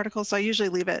responses to the article. So I usually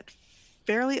leave it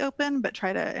fairly open, but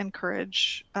try to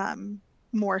encourage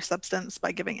more substance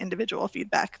by giving individual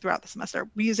feedback throughout the semester.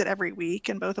 We use it every week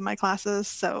in both of my classes,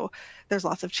 so there's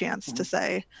lots of chance to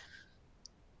say,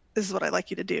 this is what I'd like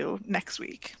you to do next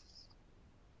week.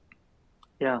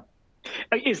 Yeah.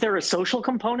 Is there a social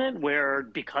component where,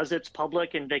 because it's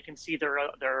public and they can see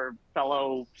their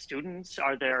fellow students,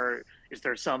 is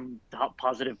there some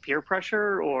positive peer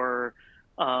pressure, or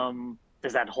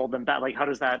does that hold them back? Like, how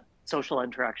does that social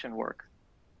interaction work?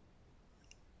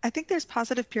 I think there's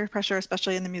positive peer pressure,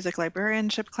 especially in the music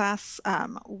librarianship class,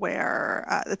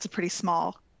 where it's a pretty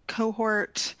small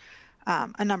cohort.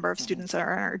 A number of students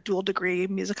are in our dual degree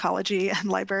musicology and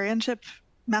librarianship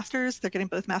masters. They're getting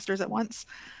both masters at once.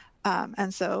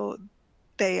 And so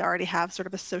they already have sort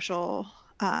of a social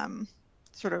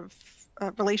sort of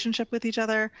relationship with each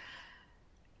other.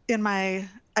 I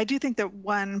do think that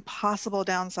one possible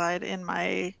downside in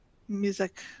my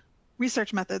music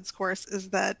research methods course is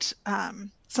that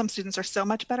some students are so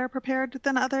much better prepared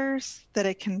than others that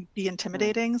it can be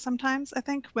intimidating sometimes, I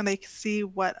think, when they see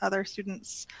what other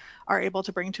students are able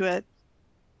to bring to it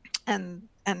and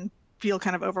feel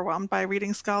kind of overwhelmed by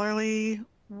reading scholarly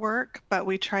work. But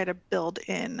we try to build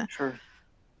in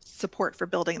support for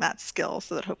building that skill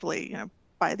so that hopefully,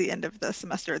 by the end of the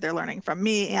semester, they're learning from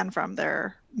me and from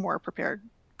their more prepared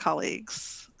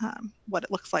colleagues what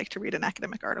it looks like to read an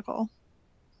academic article.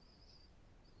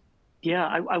 Yeah,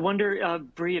 I wonder,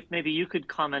 Bree, if maybe you could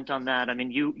comment on that. I mean,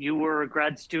 you were a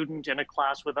grad student in a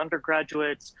class with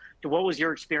undergraduates. What was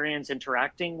your experience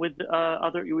interacting with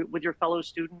with your fellow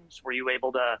students? Were you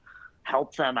able to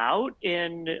help them out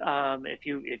in if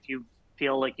you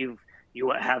feel like you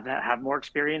have more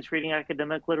experience reading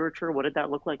academic literature? What did that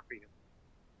look like for you?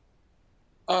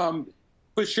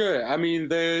 For sure. I mean,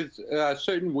 there's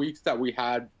certain weeks that we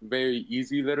had very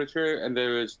easy literature, and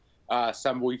there was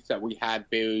some weeks that we had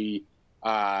very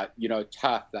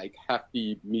tough, like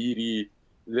hefty, meaty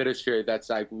literature that's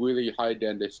like really hard to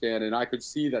understand. And I could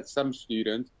see that some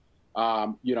students,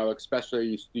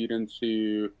 especially students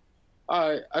who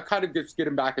are kind of just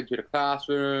getting back into the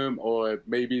classroom or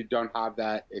maybe don't have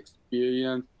that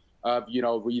experience of,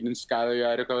 reading scholarly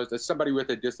articles. As somebody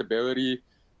with a disability,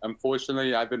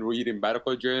 unfortunately, I've been reading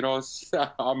medical journals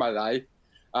all my life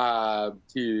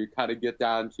to kind of get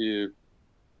down to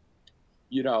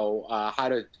how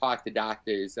to talk to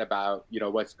doctors about,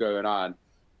 what's going on.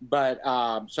 But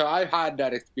so I had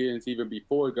that experience even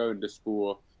before going to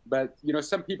school. But,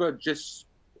 some people just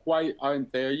quite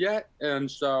aren't there yet.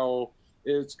 And so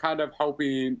it's kind of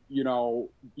helping,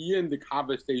 being the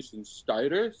conversation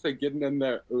starter. So getting in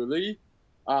there early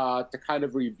to kind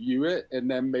of review it. And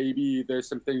then maybe there's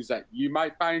some things that you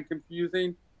might find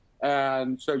confusing.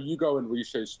 And so you go and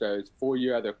research those for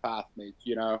your other classmates,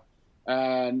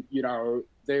 And,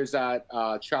 there's that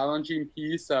challenging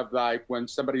piece of like when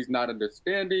somebody's not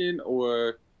understanding,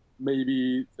 or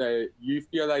maybe you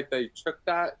feel like they took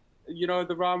that,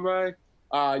 the wrong way.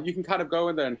 You can kind of go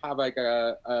in there and have like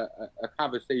a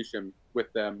conversation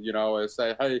with them, and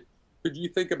say, hey, could you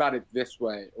think about it this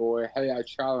way? Or, hey, I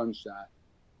challenge that.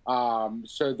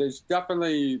 So there's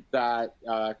definitely that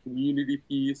community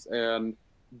piece, and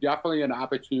definitely an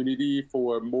opportunity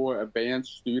for more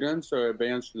advanced students or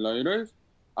advanced learners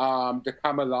to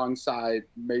come alongside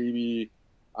maybe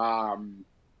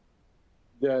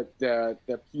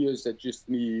the peers that just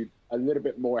need a little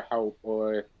bit more help,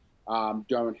 or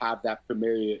don't have that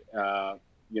familiarness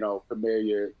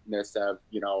of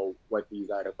what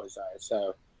these articles are.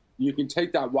 So you can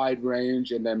take that wide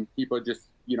range and then people just,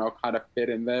 kind of fit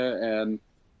in there. And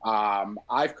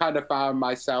I've kind of found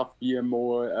myself being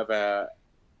more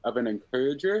of an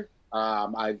encourager.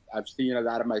 I've seen a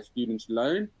lot of my students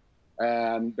learn,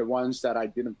 and the ones that I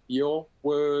didn't feel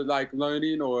were like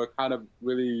learning or kind of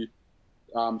really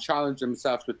challenge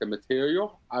themselves with the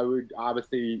material, I would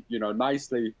obviously,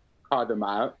 nicely call them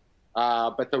out.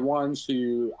 But the ones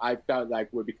who I felt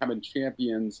like were becoming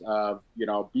champions of,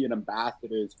 being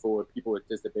ambassadors for people with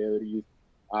disabilities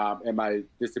in my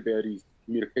disabilities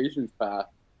communications class,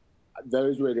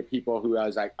 those were the people who I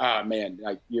was like, oh man,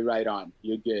 like you're right on,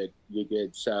 you're good.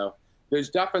 So there's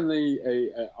definitely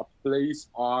a place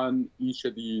on each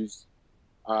of these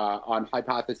on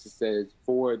hypotheses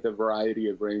for the variety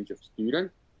of range of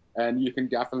students. And you can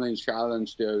definitely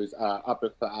challenge those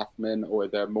upperclassmen or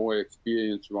the more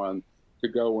experienced ones to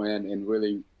go in and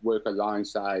really work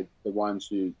alongside the ones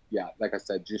who, like I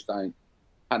said, just aren't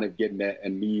kind of getting it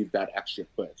and need that extra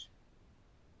push.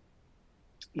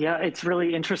 Yeah, it's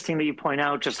really interesting that you point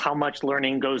out just how much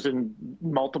learning goes in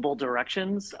multiple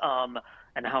directions,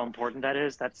 and how important that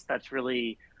is. That's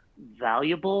really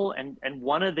valuable. And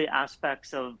one of the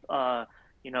aspects of Anna,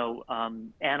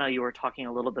 you were talking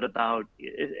a little bit about,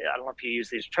 I don't know if you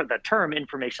use that term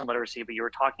information literacy, but you were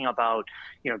talking about,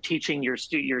 teaching your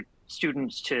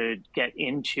students to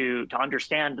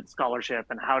understand scholarship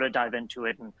and how to dive into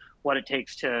it and what it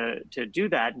takes to do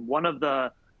that. And one of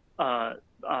the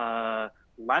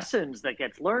lessons that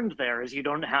gets learned there is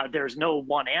there's no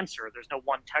one answer, there's no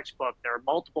one textbook, there are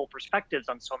multiple perspectives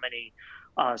on so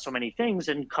many things,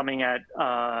 and coming at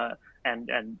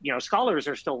and scholars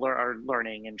are still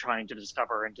learning and trying to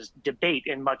discover and just debate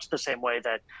in much the same way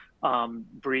that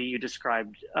Bree, you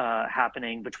described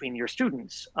happening between your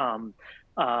students in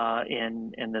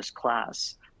this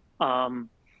class. I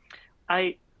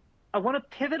want to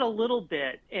pivot a little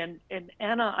bit, and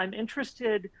Anna, I'm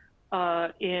interested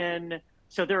in.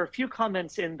 So there are a few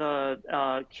comments in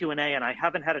the Q&A, and I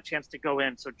haven't had a chance to go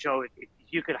in. So Joe, if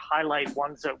you could highlight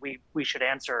ones that we should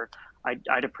answer,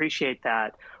 I'd appreciate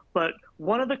that. But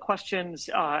one of the questions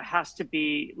has to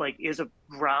be is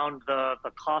around the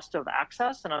cost of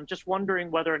access. And I'm just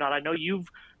wondering whether or not, I know you've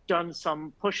done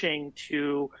some pushing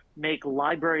to make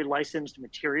library licensed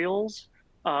materials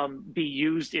be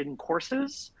used in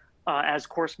courses. As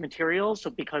course materials, so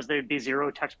because there'd be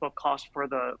zero textbook cost for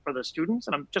the students.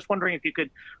 And I'm just wondering if you could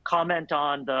comment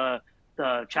on the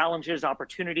challenges,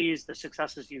 opportunities, the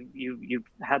successes you've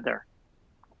had there.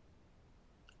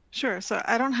 Sure. So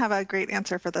I don't have a great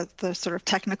answer for the sort of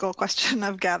technical question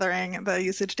of gathering the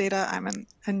usage data. I'm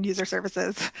in user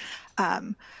services.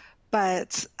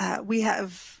 But we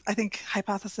have, I think,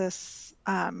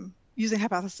 using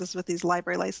Hypothesis with these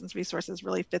library license resources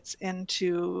really fits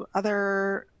into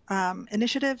other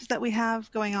initiatives that we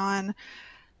have going on.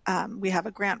 We have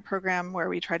a grant program where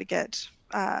we try to get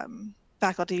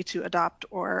faculty to adopt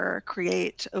or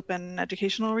create open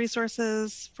educational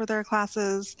resources for their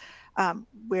classes,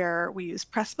 where we use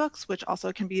Pressbooks, which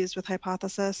also can be used with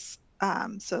Hypothesis.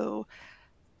 So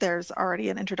there's already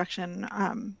an introduction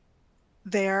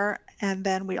there. And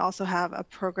then we also have a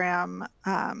program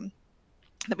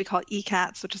that we call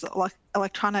ECATS, which is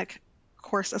electronic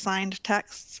course assigned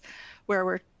texts, where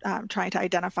we're trying to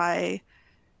identify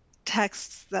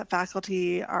texts that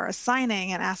faculty are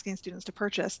assigning and asking students to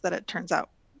purchase that it turns out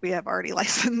we have already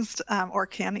licensed or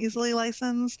can easily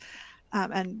license,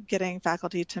 and getting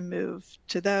faculty to move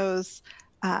to those.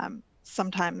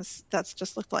 Sometimes that's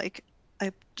just looked like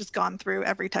I've just gone through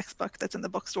every textbook that's in the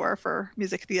bookstore for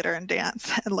music, theater, and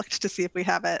dance and looked to see if we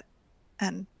have it,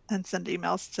 and send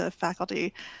emails to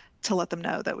faculty to let them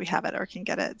know that we have it or can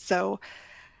get it. So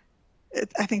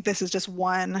I think this is just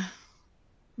one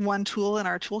tool in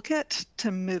our toolkit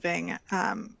to moving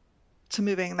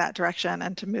that direction,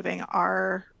 and to moving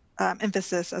our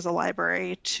emphasis as a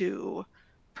library to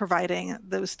providing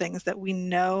those things that we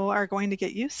know are going to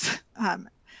get use,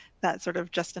 that sort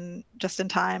of just in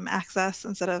time access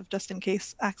instead of just in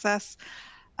case access,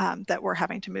 that we're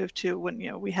having to move to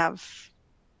when we have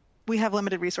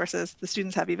limited resources. The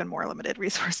students have even more limited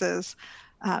resources,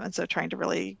 and so trying to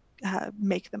really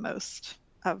make the most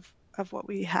of what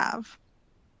we have.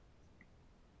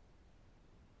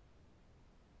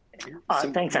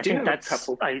 Thanks. I think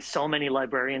that's so many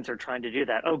librarians are trying to do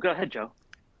that. Oh, go ahead, Joe.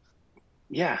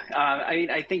 Yeah,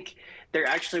 I think there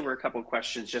actually were a couple of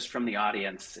questions just from the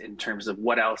audience in terms of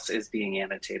what else is being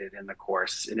annotated in the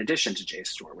course in addition to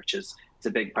JSTOR, which is it's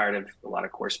a big part of a lot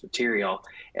of course material.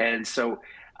 And so,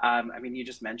 you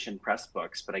just mentioned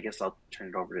Pressbooks, but I guess I'll turn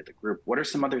it over to the group. What are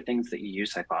some other things that you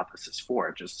use Hypothesis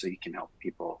for, just so you can help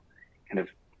people kind of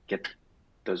get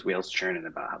those wheels churning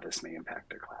about how this may impact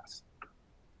their class.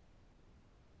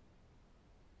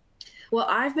 Well,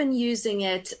 I've been using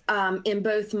it in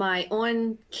both my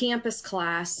on-campus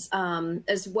class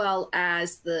as well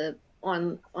as the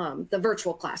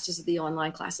virtual classes, the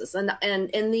online classes. And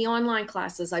in the online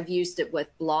classes, I've used it with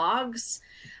blogs.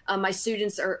 My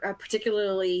students are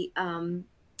particularly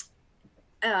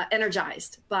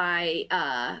energized by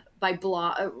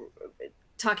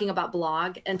talking about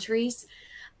blog entries.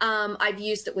 I've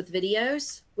used it with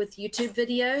videos, with YouTube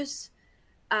videos.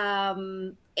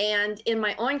 And in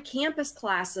my on-campus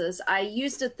classes, I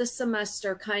used it this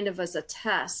semester kind of as a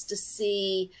test to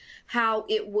see how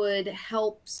it would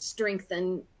help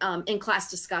strengthen in-class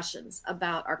discussions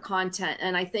about our content.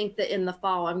 And I think that in the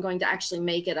fall, I'm going to actually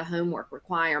make it a homework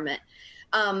requirement.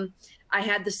 I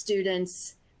had the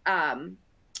students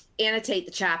annotate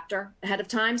the chapter ahead of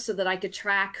time so that I could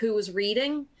track who was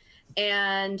reading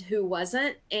and who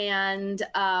wasn't. And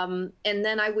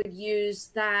then I would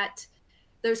use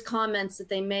those comments that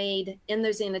they made in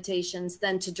those annotations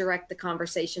then to direct the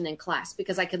conversation in class,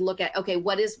 because I could look at, okay,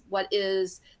 what is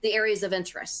the areas of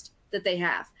interest that they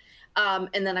have?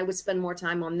 And then I would spend more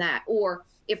time on that. Or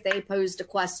if they posed a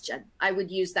question, I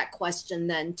would use that question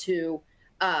then to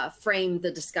frame the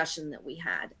discussion that we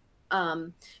had.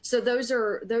 So those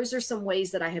are some ways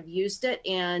that I have used it,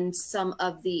 and some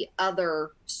of the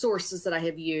other sources that I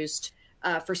have used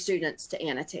for students to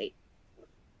annotate.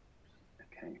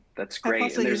 Okay, that's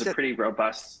great. And there's a pretty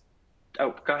robust,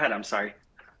 oh, go ahead, I'm sorry.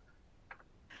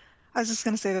 I was just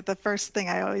going to say that the first thing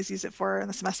I always use it for in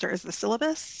the semester is the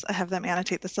syllabus. I have them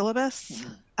annotate the syllabus,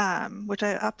 which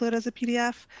I upload as a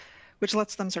PDF, which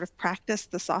lets them sort of practice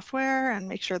the software and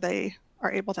make sure they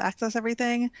are able to access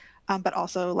everything, but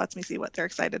also lets me see what they're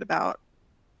excited about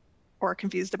or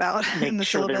confused about in the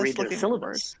syllabus. Make sure they read the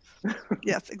syllabus.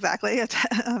 Yes, exactly.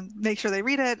 Make sure they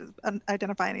read it,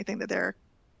 identify anything that they're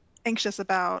anxious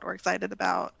about or excited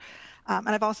about. And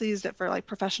I've also used it for like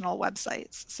professional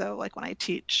websites. So like when I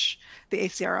teach the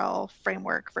ACRL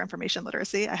framework for information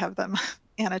literacy, I have them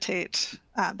annotate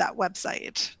that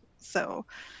website. So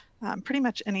pretty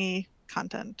much any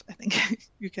content, I think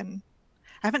you can.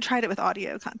 I haven't tried it with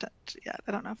audio content yet.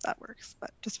 I don't know if that works, but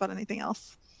just about anything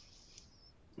else.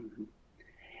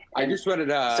 I just wanted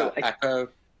to echo.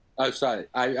 Oh, sorry.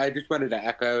 I just wanted to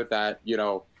echo that,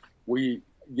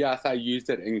 yes, I used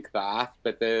it in class,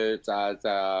 but there's as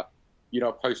a,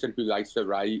 person who likes to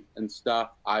write and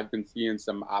stuff, I've been seeing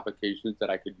some applications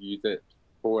that I could use it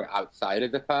for outside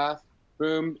of the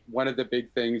classroom. One of the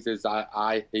big things is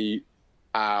I hate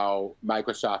how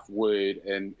Microsoft Word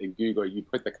and Google, you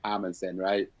put the comments in,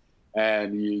 right?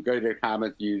 And you go to the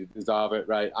comments, you dissolve it,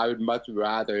 right? I would much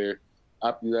rather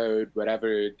upload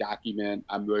whatever document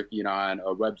I'm working on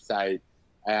or website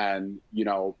and,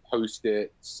 post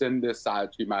it, send this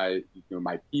out to my,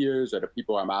 my peers or the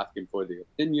people I'm asking for the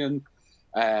opinion,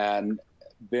 and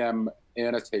them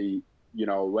annotate,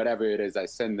 whatever it is I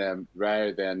send them,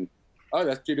 rather than, oh,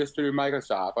 let's do this through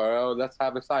Microsoft, or oh, let's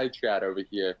have a side chat over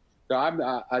here. So I'm,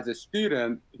 as a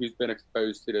student who's been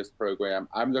exposed to this program,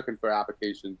 I'm looking for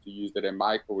applications to use it in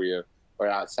my career or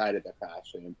outside of the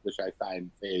classroom, which I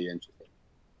find very interesting.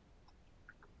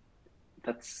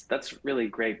 That's really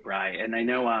great, Bri. And I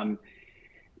know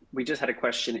we just had a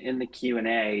question in the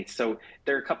Q&A. So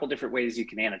there are a couple different ways you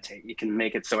can annotate. You can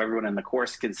make it so everyone in the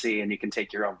course can see, and you can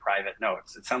take your own private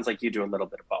notes. It sounds like you do a little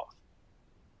bit of both.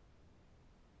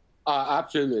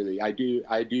 Absolutely. I do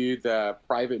the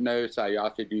private notes. I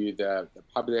also do the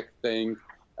public thing.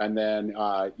 And then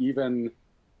even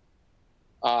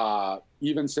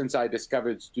since I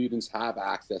discovered students have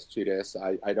access to this,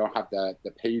 I don't have the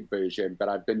paid version, but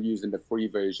I've been using the free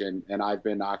version, and I've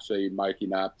been actually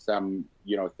marking up some,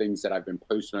 things that I've been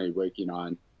personally working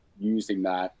on using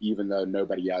that, even though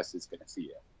nobody else is going to see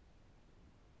it.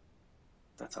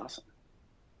 That's awesome.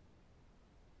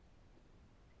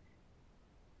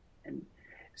 And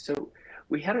so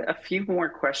we had a few more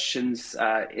questions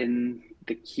in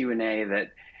the Q&A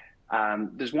that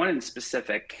there's one in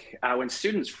specific. When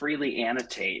students freely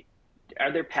annotate,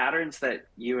 are there patterns that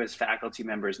you as faculty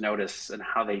members notice in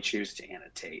how they choose to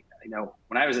annotate? I know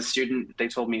when I was a student, they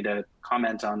told me to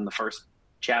comment on the first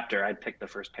chapter. I'd pick the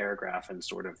first paragraph and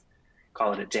sort of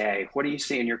call it a day. What do you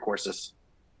see in your courses?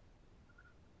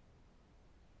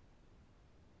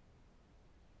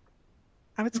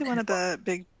 I would say one of the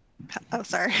big, oh,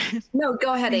 sorry. No,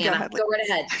 go ahead, Anna. Go right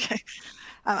ahead. Okay.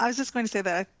 I was just going to say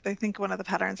that I think one of the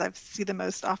patterns I see the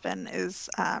most often is,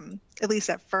 at least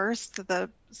at first, the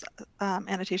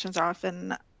annotations are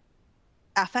often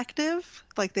affective,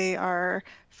 like they are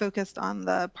focused on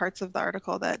the parts of the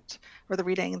article or the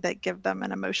reading that give them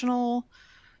an emotional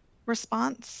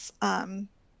response.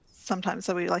 Sometimes,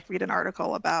 so we like read an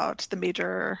article about the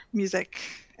major music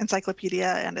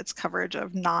encyclopedia and its coverage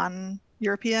of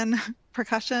non-European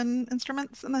percussion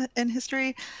instruments in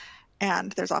history,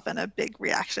 and there's often a big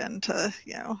reaction to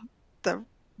the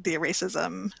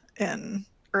racism in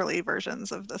early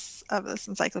versions of this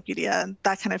encyclopedia, and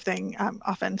that kind of thing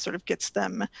often sort of gets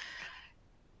them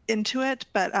into it.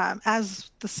 But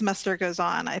as the semester goes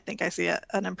on, I think I see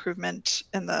an improvement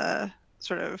in the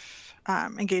sort of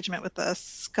engagement with the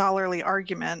scholarly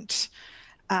argument,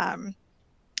 and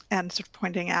sort of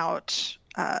pointing out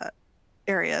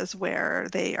areas where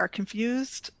they are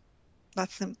confused.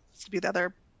 That seems to be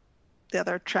the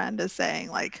other trend, is saying,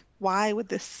 like, why would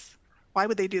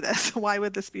they do this? Why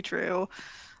would this be true?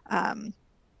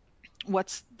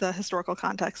 What's the historical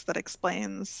context that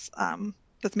explains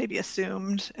that's maybe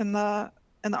assumed in the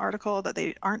article that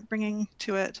they aren't bringing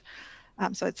to it?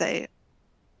 So I'd say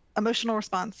emotional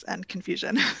response and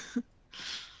confusion.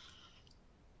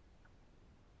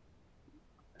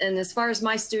 And as far as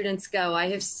my students go, I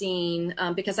have seen,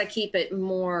 because I keep it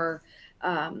more,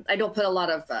 I don't put a lot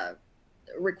of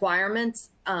requirements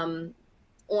on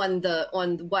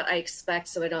what I expect,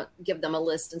 so I don't give them a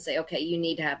list and say, okay, you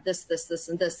need to have this, this, this,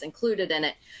 and this included in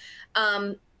it.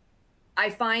 I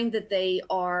find that they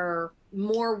are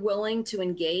more willing to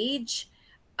engage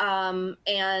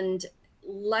and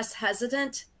less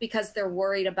hesitant because they're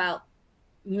worried about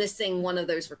missing one of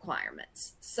those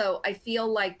requirements. So I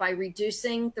feel like by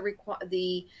reducing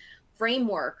the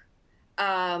framework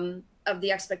of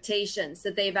the expectations,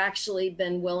 that they've actually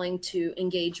been willing to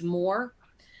engage more,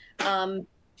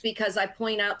 because I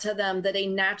point out to them that a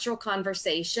natural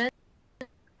conversation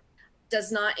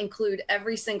does not include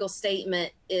every single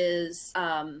statement is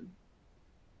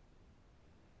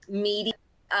meaty,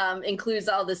 includes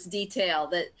all this detail,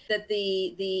 that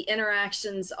the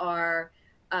interactions are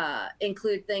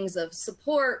include things of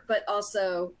support, but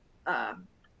also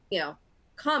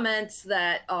comments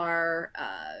that are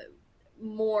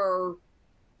more,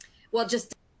 well,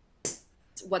 just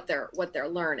what they're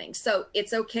learning. So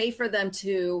it's okay for them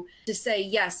to say,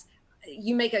 yes,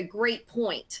 you make a great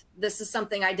point. This is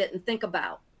something I didn't think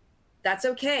about. That's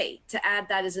okay to add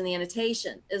that as an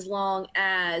annotation, as long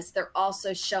as they're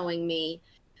also showing me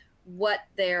what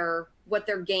they're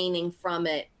gaining from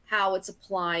it, how it's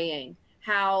applying,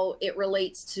 how it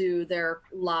relates to their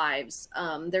lives,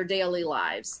 their daily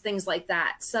lives, things like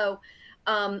that. So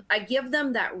I give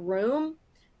them that room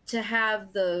to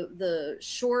have the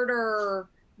shorter,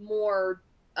 more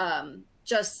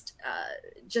just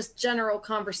general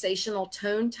conversational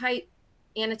tone type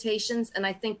annotations. And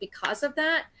I think because of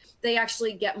that, they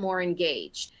actually get more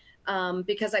engaged,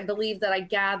 because I believe that I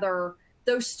gather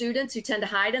those students who tend to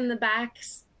hide in the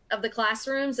backs of the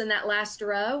classrooms in that last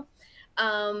row,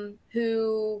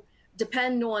 who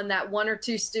depend on that one or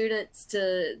two students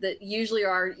that usually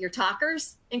are your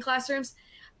talkers in classrooms.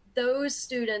 Those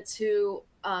students who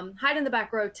hide in the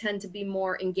back row tend to be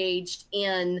more engaged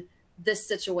in this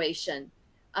situation,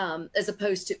 as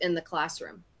opposed to in the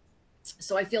classroom.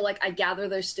 So I feel like I gather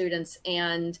those students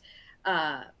and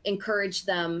encourage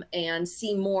them and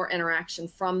see more interaction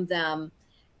from them.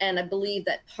 And I believe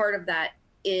that part of that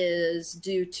is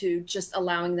due to just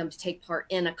allowing them to take part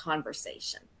in a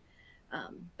conversation.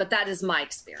 But that is my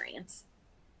experience.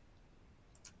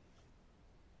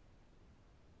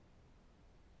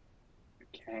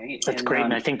 Okay. That's great.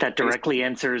 And I think that directly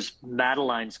answers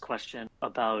Madeline's question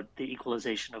about the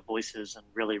equalization of voices and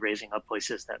really raising up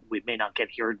voices that we may not get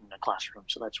heard in the classroom.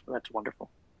 So that's wonderful.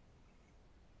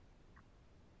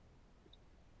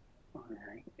 All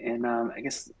right. And I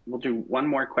guess we'll do one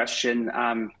more question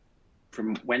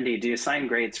from Wendy. Do you assign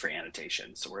grades for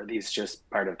annotations, or are these just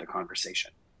part of the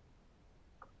conversation?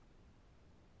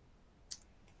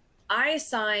 I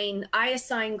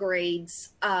assign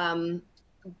grades,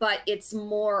 but it's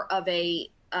more of a,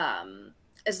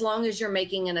 as long as you're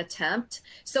making an attempt.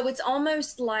 So it's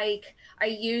almost like I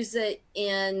use it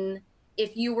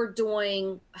if you were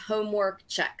doing homework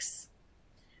checks,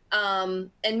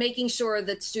 and making sure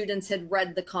that students had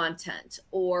read the content,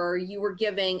 or you were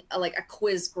giving a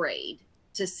quiz grade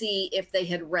to see if they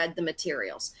had read the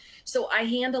materials. So I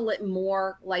handle it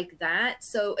more like that.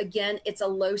 So again, it's a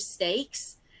low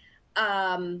stakes,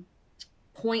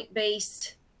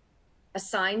 point-based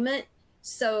assignment.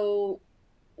 So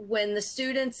when the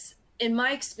students, in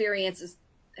my experience, is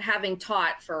having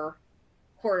taught for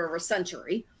a quarter of a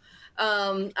century,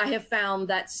 I have found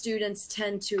that students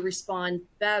tend to respond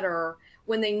better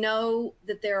when they know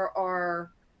that there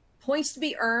are points to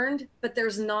be earned, but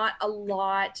there's not a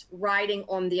lot riding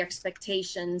on the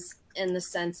expectations in the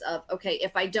sense of, okay,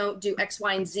 if I don't do X,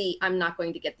 Y, and Z, I'm not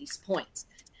going to get these points.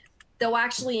 They'll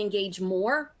actually engage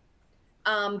more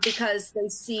because they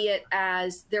see it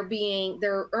as they're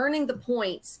earning the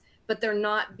points, but they're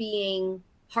not being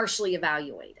harshly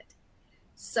evaluated.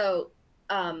 So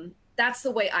that's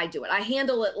the way I do it. I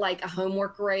handle it like a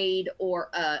homework grade or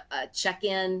a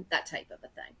check-in, that type of a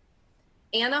thing.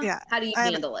 Anna, how do you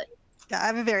handle it? Yeah, I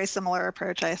have a very similar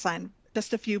approach. I assign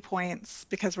just a few points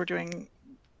because we're doing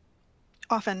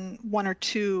often 1 or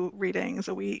 2 readings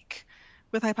a week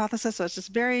with Hypothesis, so it's just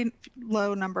very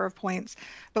low number of points.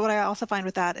 But what I also find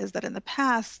with that is that in the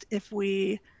past, if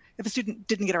a student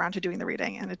didn't get around to doing the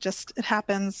reading, and it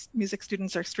happens, music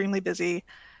students are extremely busy,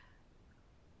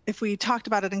 if we talked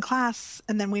about it in class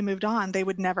and then we moved on, they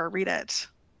would never read it,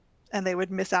 and they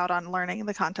would miss out on learning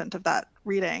the content of that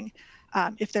reading.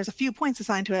 If there's a few points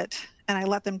assigned to it and I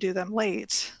let them do them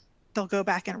late, they'll go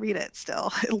back and read it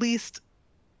still, at least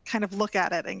kind of look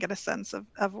at it and get a sense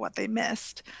of what they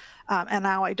missed. And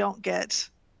now I don't get,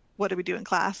 what did we do in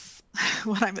class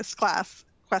when I missed class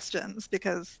questions,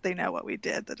 because they know what we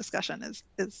did. The discussion is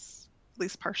at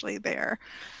least partially there.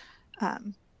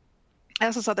 I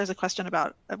also saw there's a question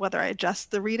about whether I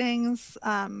adjust the readings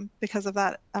because of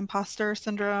that imposter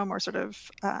syndrome or sort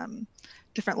of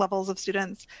different levels of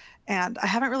students. And I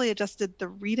haven't really adjusted the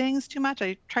readings too much.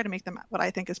 I try to make them what I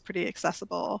think is pretty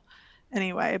accessible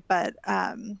anyway, but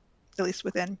at least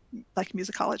within like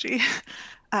musicology.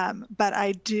 But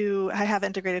I have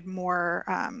integrated more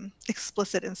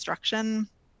explicit instruction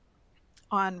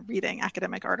on reading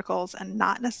academic articles and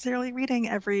not necessarily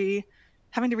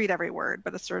having to read every word,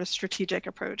 but a sort of strategic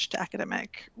approach to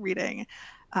academic reading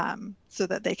so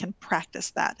that they can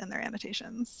practice that in their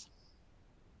annotations.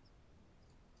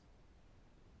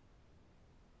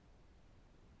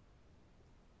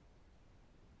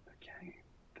 Okay,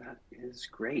 that is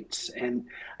great. And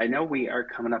I know we are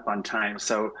coming up on time.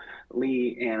 So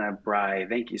Lee, Anna, Bri,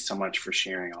 thank you so much for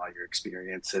sharing all your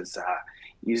experiences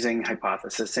using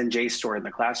Hypothesis and JSTOR in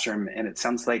the classroom. And it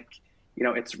sounds like,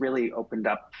 it's really opened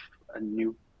up a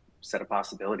new set of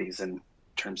possibilities in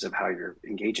terms of how you're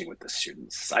engaging with the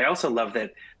students. I also love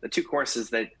that the 2 courses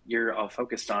that you're all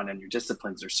focused on and your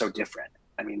disciplines are so different.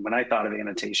 I mean, when I thought of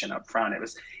annotation up front, it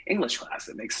was English class.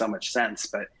 It makes so much sense,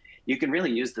 but you can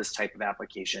really use this type of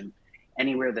application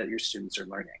anywhere that your students are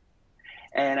learning.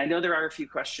 And I know there are a few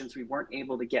questions we weren't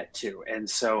able to get to. And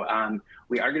so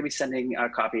we are going to be sending a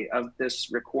copy of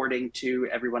this recording to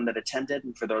everyone that attended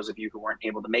and for those of you who weren't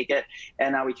able to make it.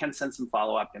 And we can send some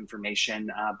follow-up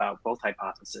information about both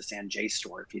Hypothesis and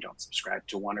JSTOR if you don't subscribe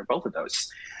to one or both of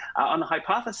those. On the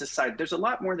Hypothesis side, there's a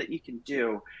lot more that you can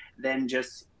do than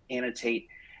just annotate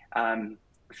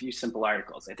a few simple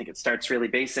articles. I think it starts really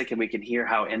basic and we can hear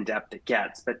how in-depth it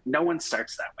gets, but no one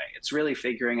starts that way. It's really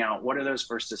figuring out what are those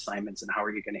first assignments and how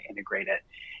are you going to integrate it.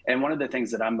 And one of the things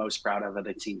that I'm most proud of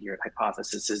the team here at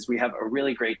Hypothesis is we have a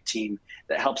really great team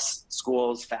that helps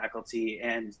schools, faculty,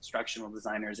 and instructional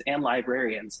designers and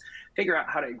librarians figure out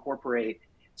how to incorporate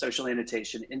social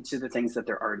annotation into the things that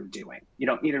they're already doing. You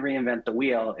don't need to reinvent the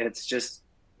wheel. It's just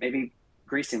maybe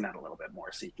greasing that a little bit more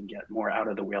so you can get more out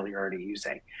of the wheel you're already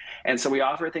using. And so we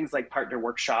offer things like partner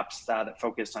workshops that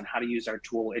focus on how to use our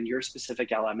tool in your specific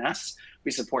LMS.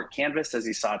 We support Canvas, as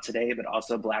you saw today, but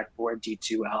also Blackboard,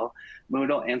 D2L,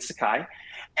 Moodle, and Sakai.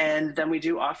 And then we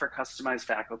do offer customized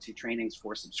faculty trainings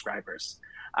for subscribers.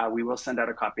 We will send out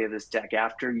a copy of this deck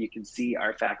after. You can see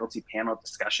our faculty panel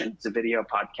discussion. It's a video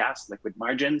podcast, Liquid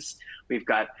Margins. We've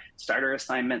got starter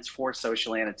assignments for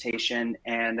social annotation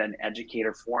and an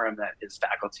educator forum that is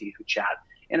faculty who chat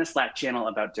in a Slack channel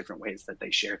about different ways that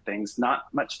they share things, not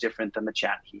much different than the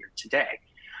chat here today.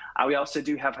 We also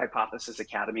do have Hypothesis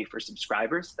Academy for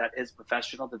subscribers. That is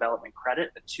professional development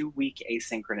credit, a 2-week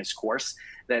asynchronous course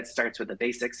that starts with the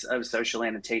basics of social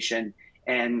annotation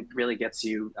and really gets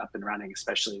you up and running,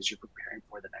 especially as you're preparing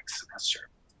for the next semester.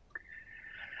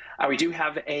 We do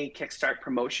have a Kickstart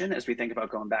promotion as we think about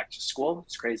going back to school.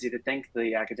 It's crazy to think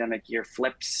the academic year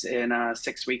flips in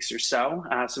 6 weeks or so.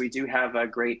 So we do have a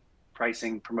great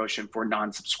pricing promotion for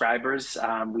non-subscribers.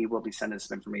 We will be sending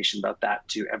some information about that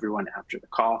to everyone after the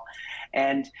call.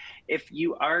 And if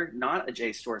you are not a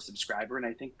JSTOR subscriber, and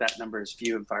I think that number is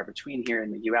few and far between here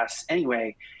in the US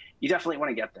anyway, you definitely want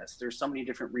to get this. There's so many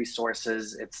different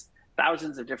resources. It's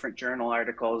thousands of different journal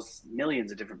articles,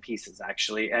 millions of different pieces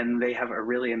actually, and they have a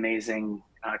really amazing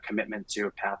commitment to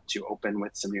a path to open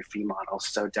with some new fee models.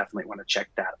 So definitely want to check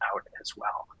that out as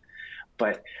well.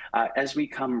 But as we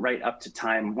come right up to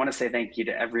time, I want to say thank you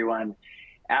to everyone.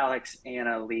 Alex,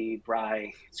 Anna, Lee,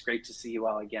 Bri, it's great to see you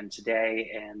all again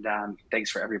today. And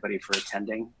thanks for everybody for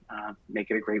attending.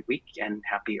 Make it a great week and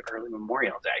happy early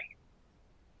Memorial Day.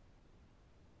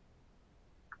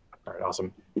 All right,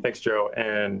 awesome. Thanks, Joe.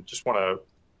 And just want to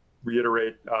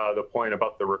reiterate the point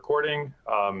about the recording.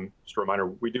 Just a reminder,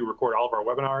 we do record all of our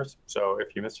webinars. So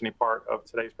if you missed any part of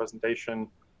today's presentation,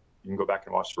 you can go back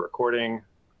and watch the recording. You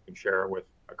can share it with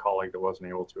a colleague that wasn't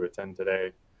able to attend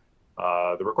today.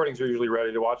 The recordings are usually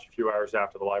ready to watch a few hours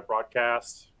after the live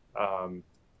broadcast.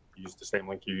 Use the same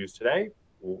link you used today.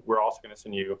 We're also going to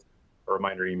send you a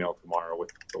reminder email tomorrow with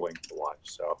the link to watch.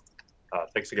 So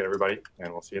thanks again, everybody,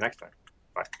 and we'll see you next time.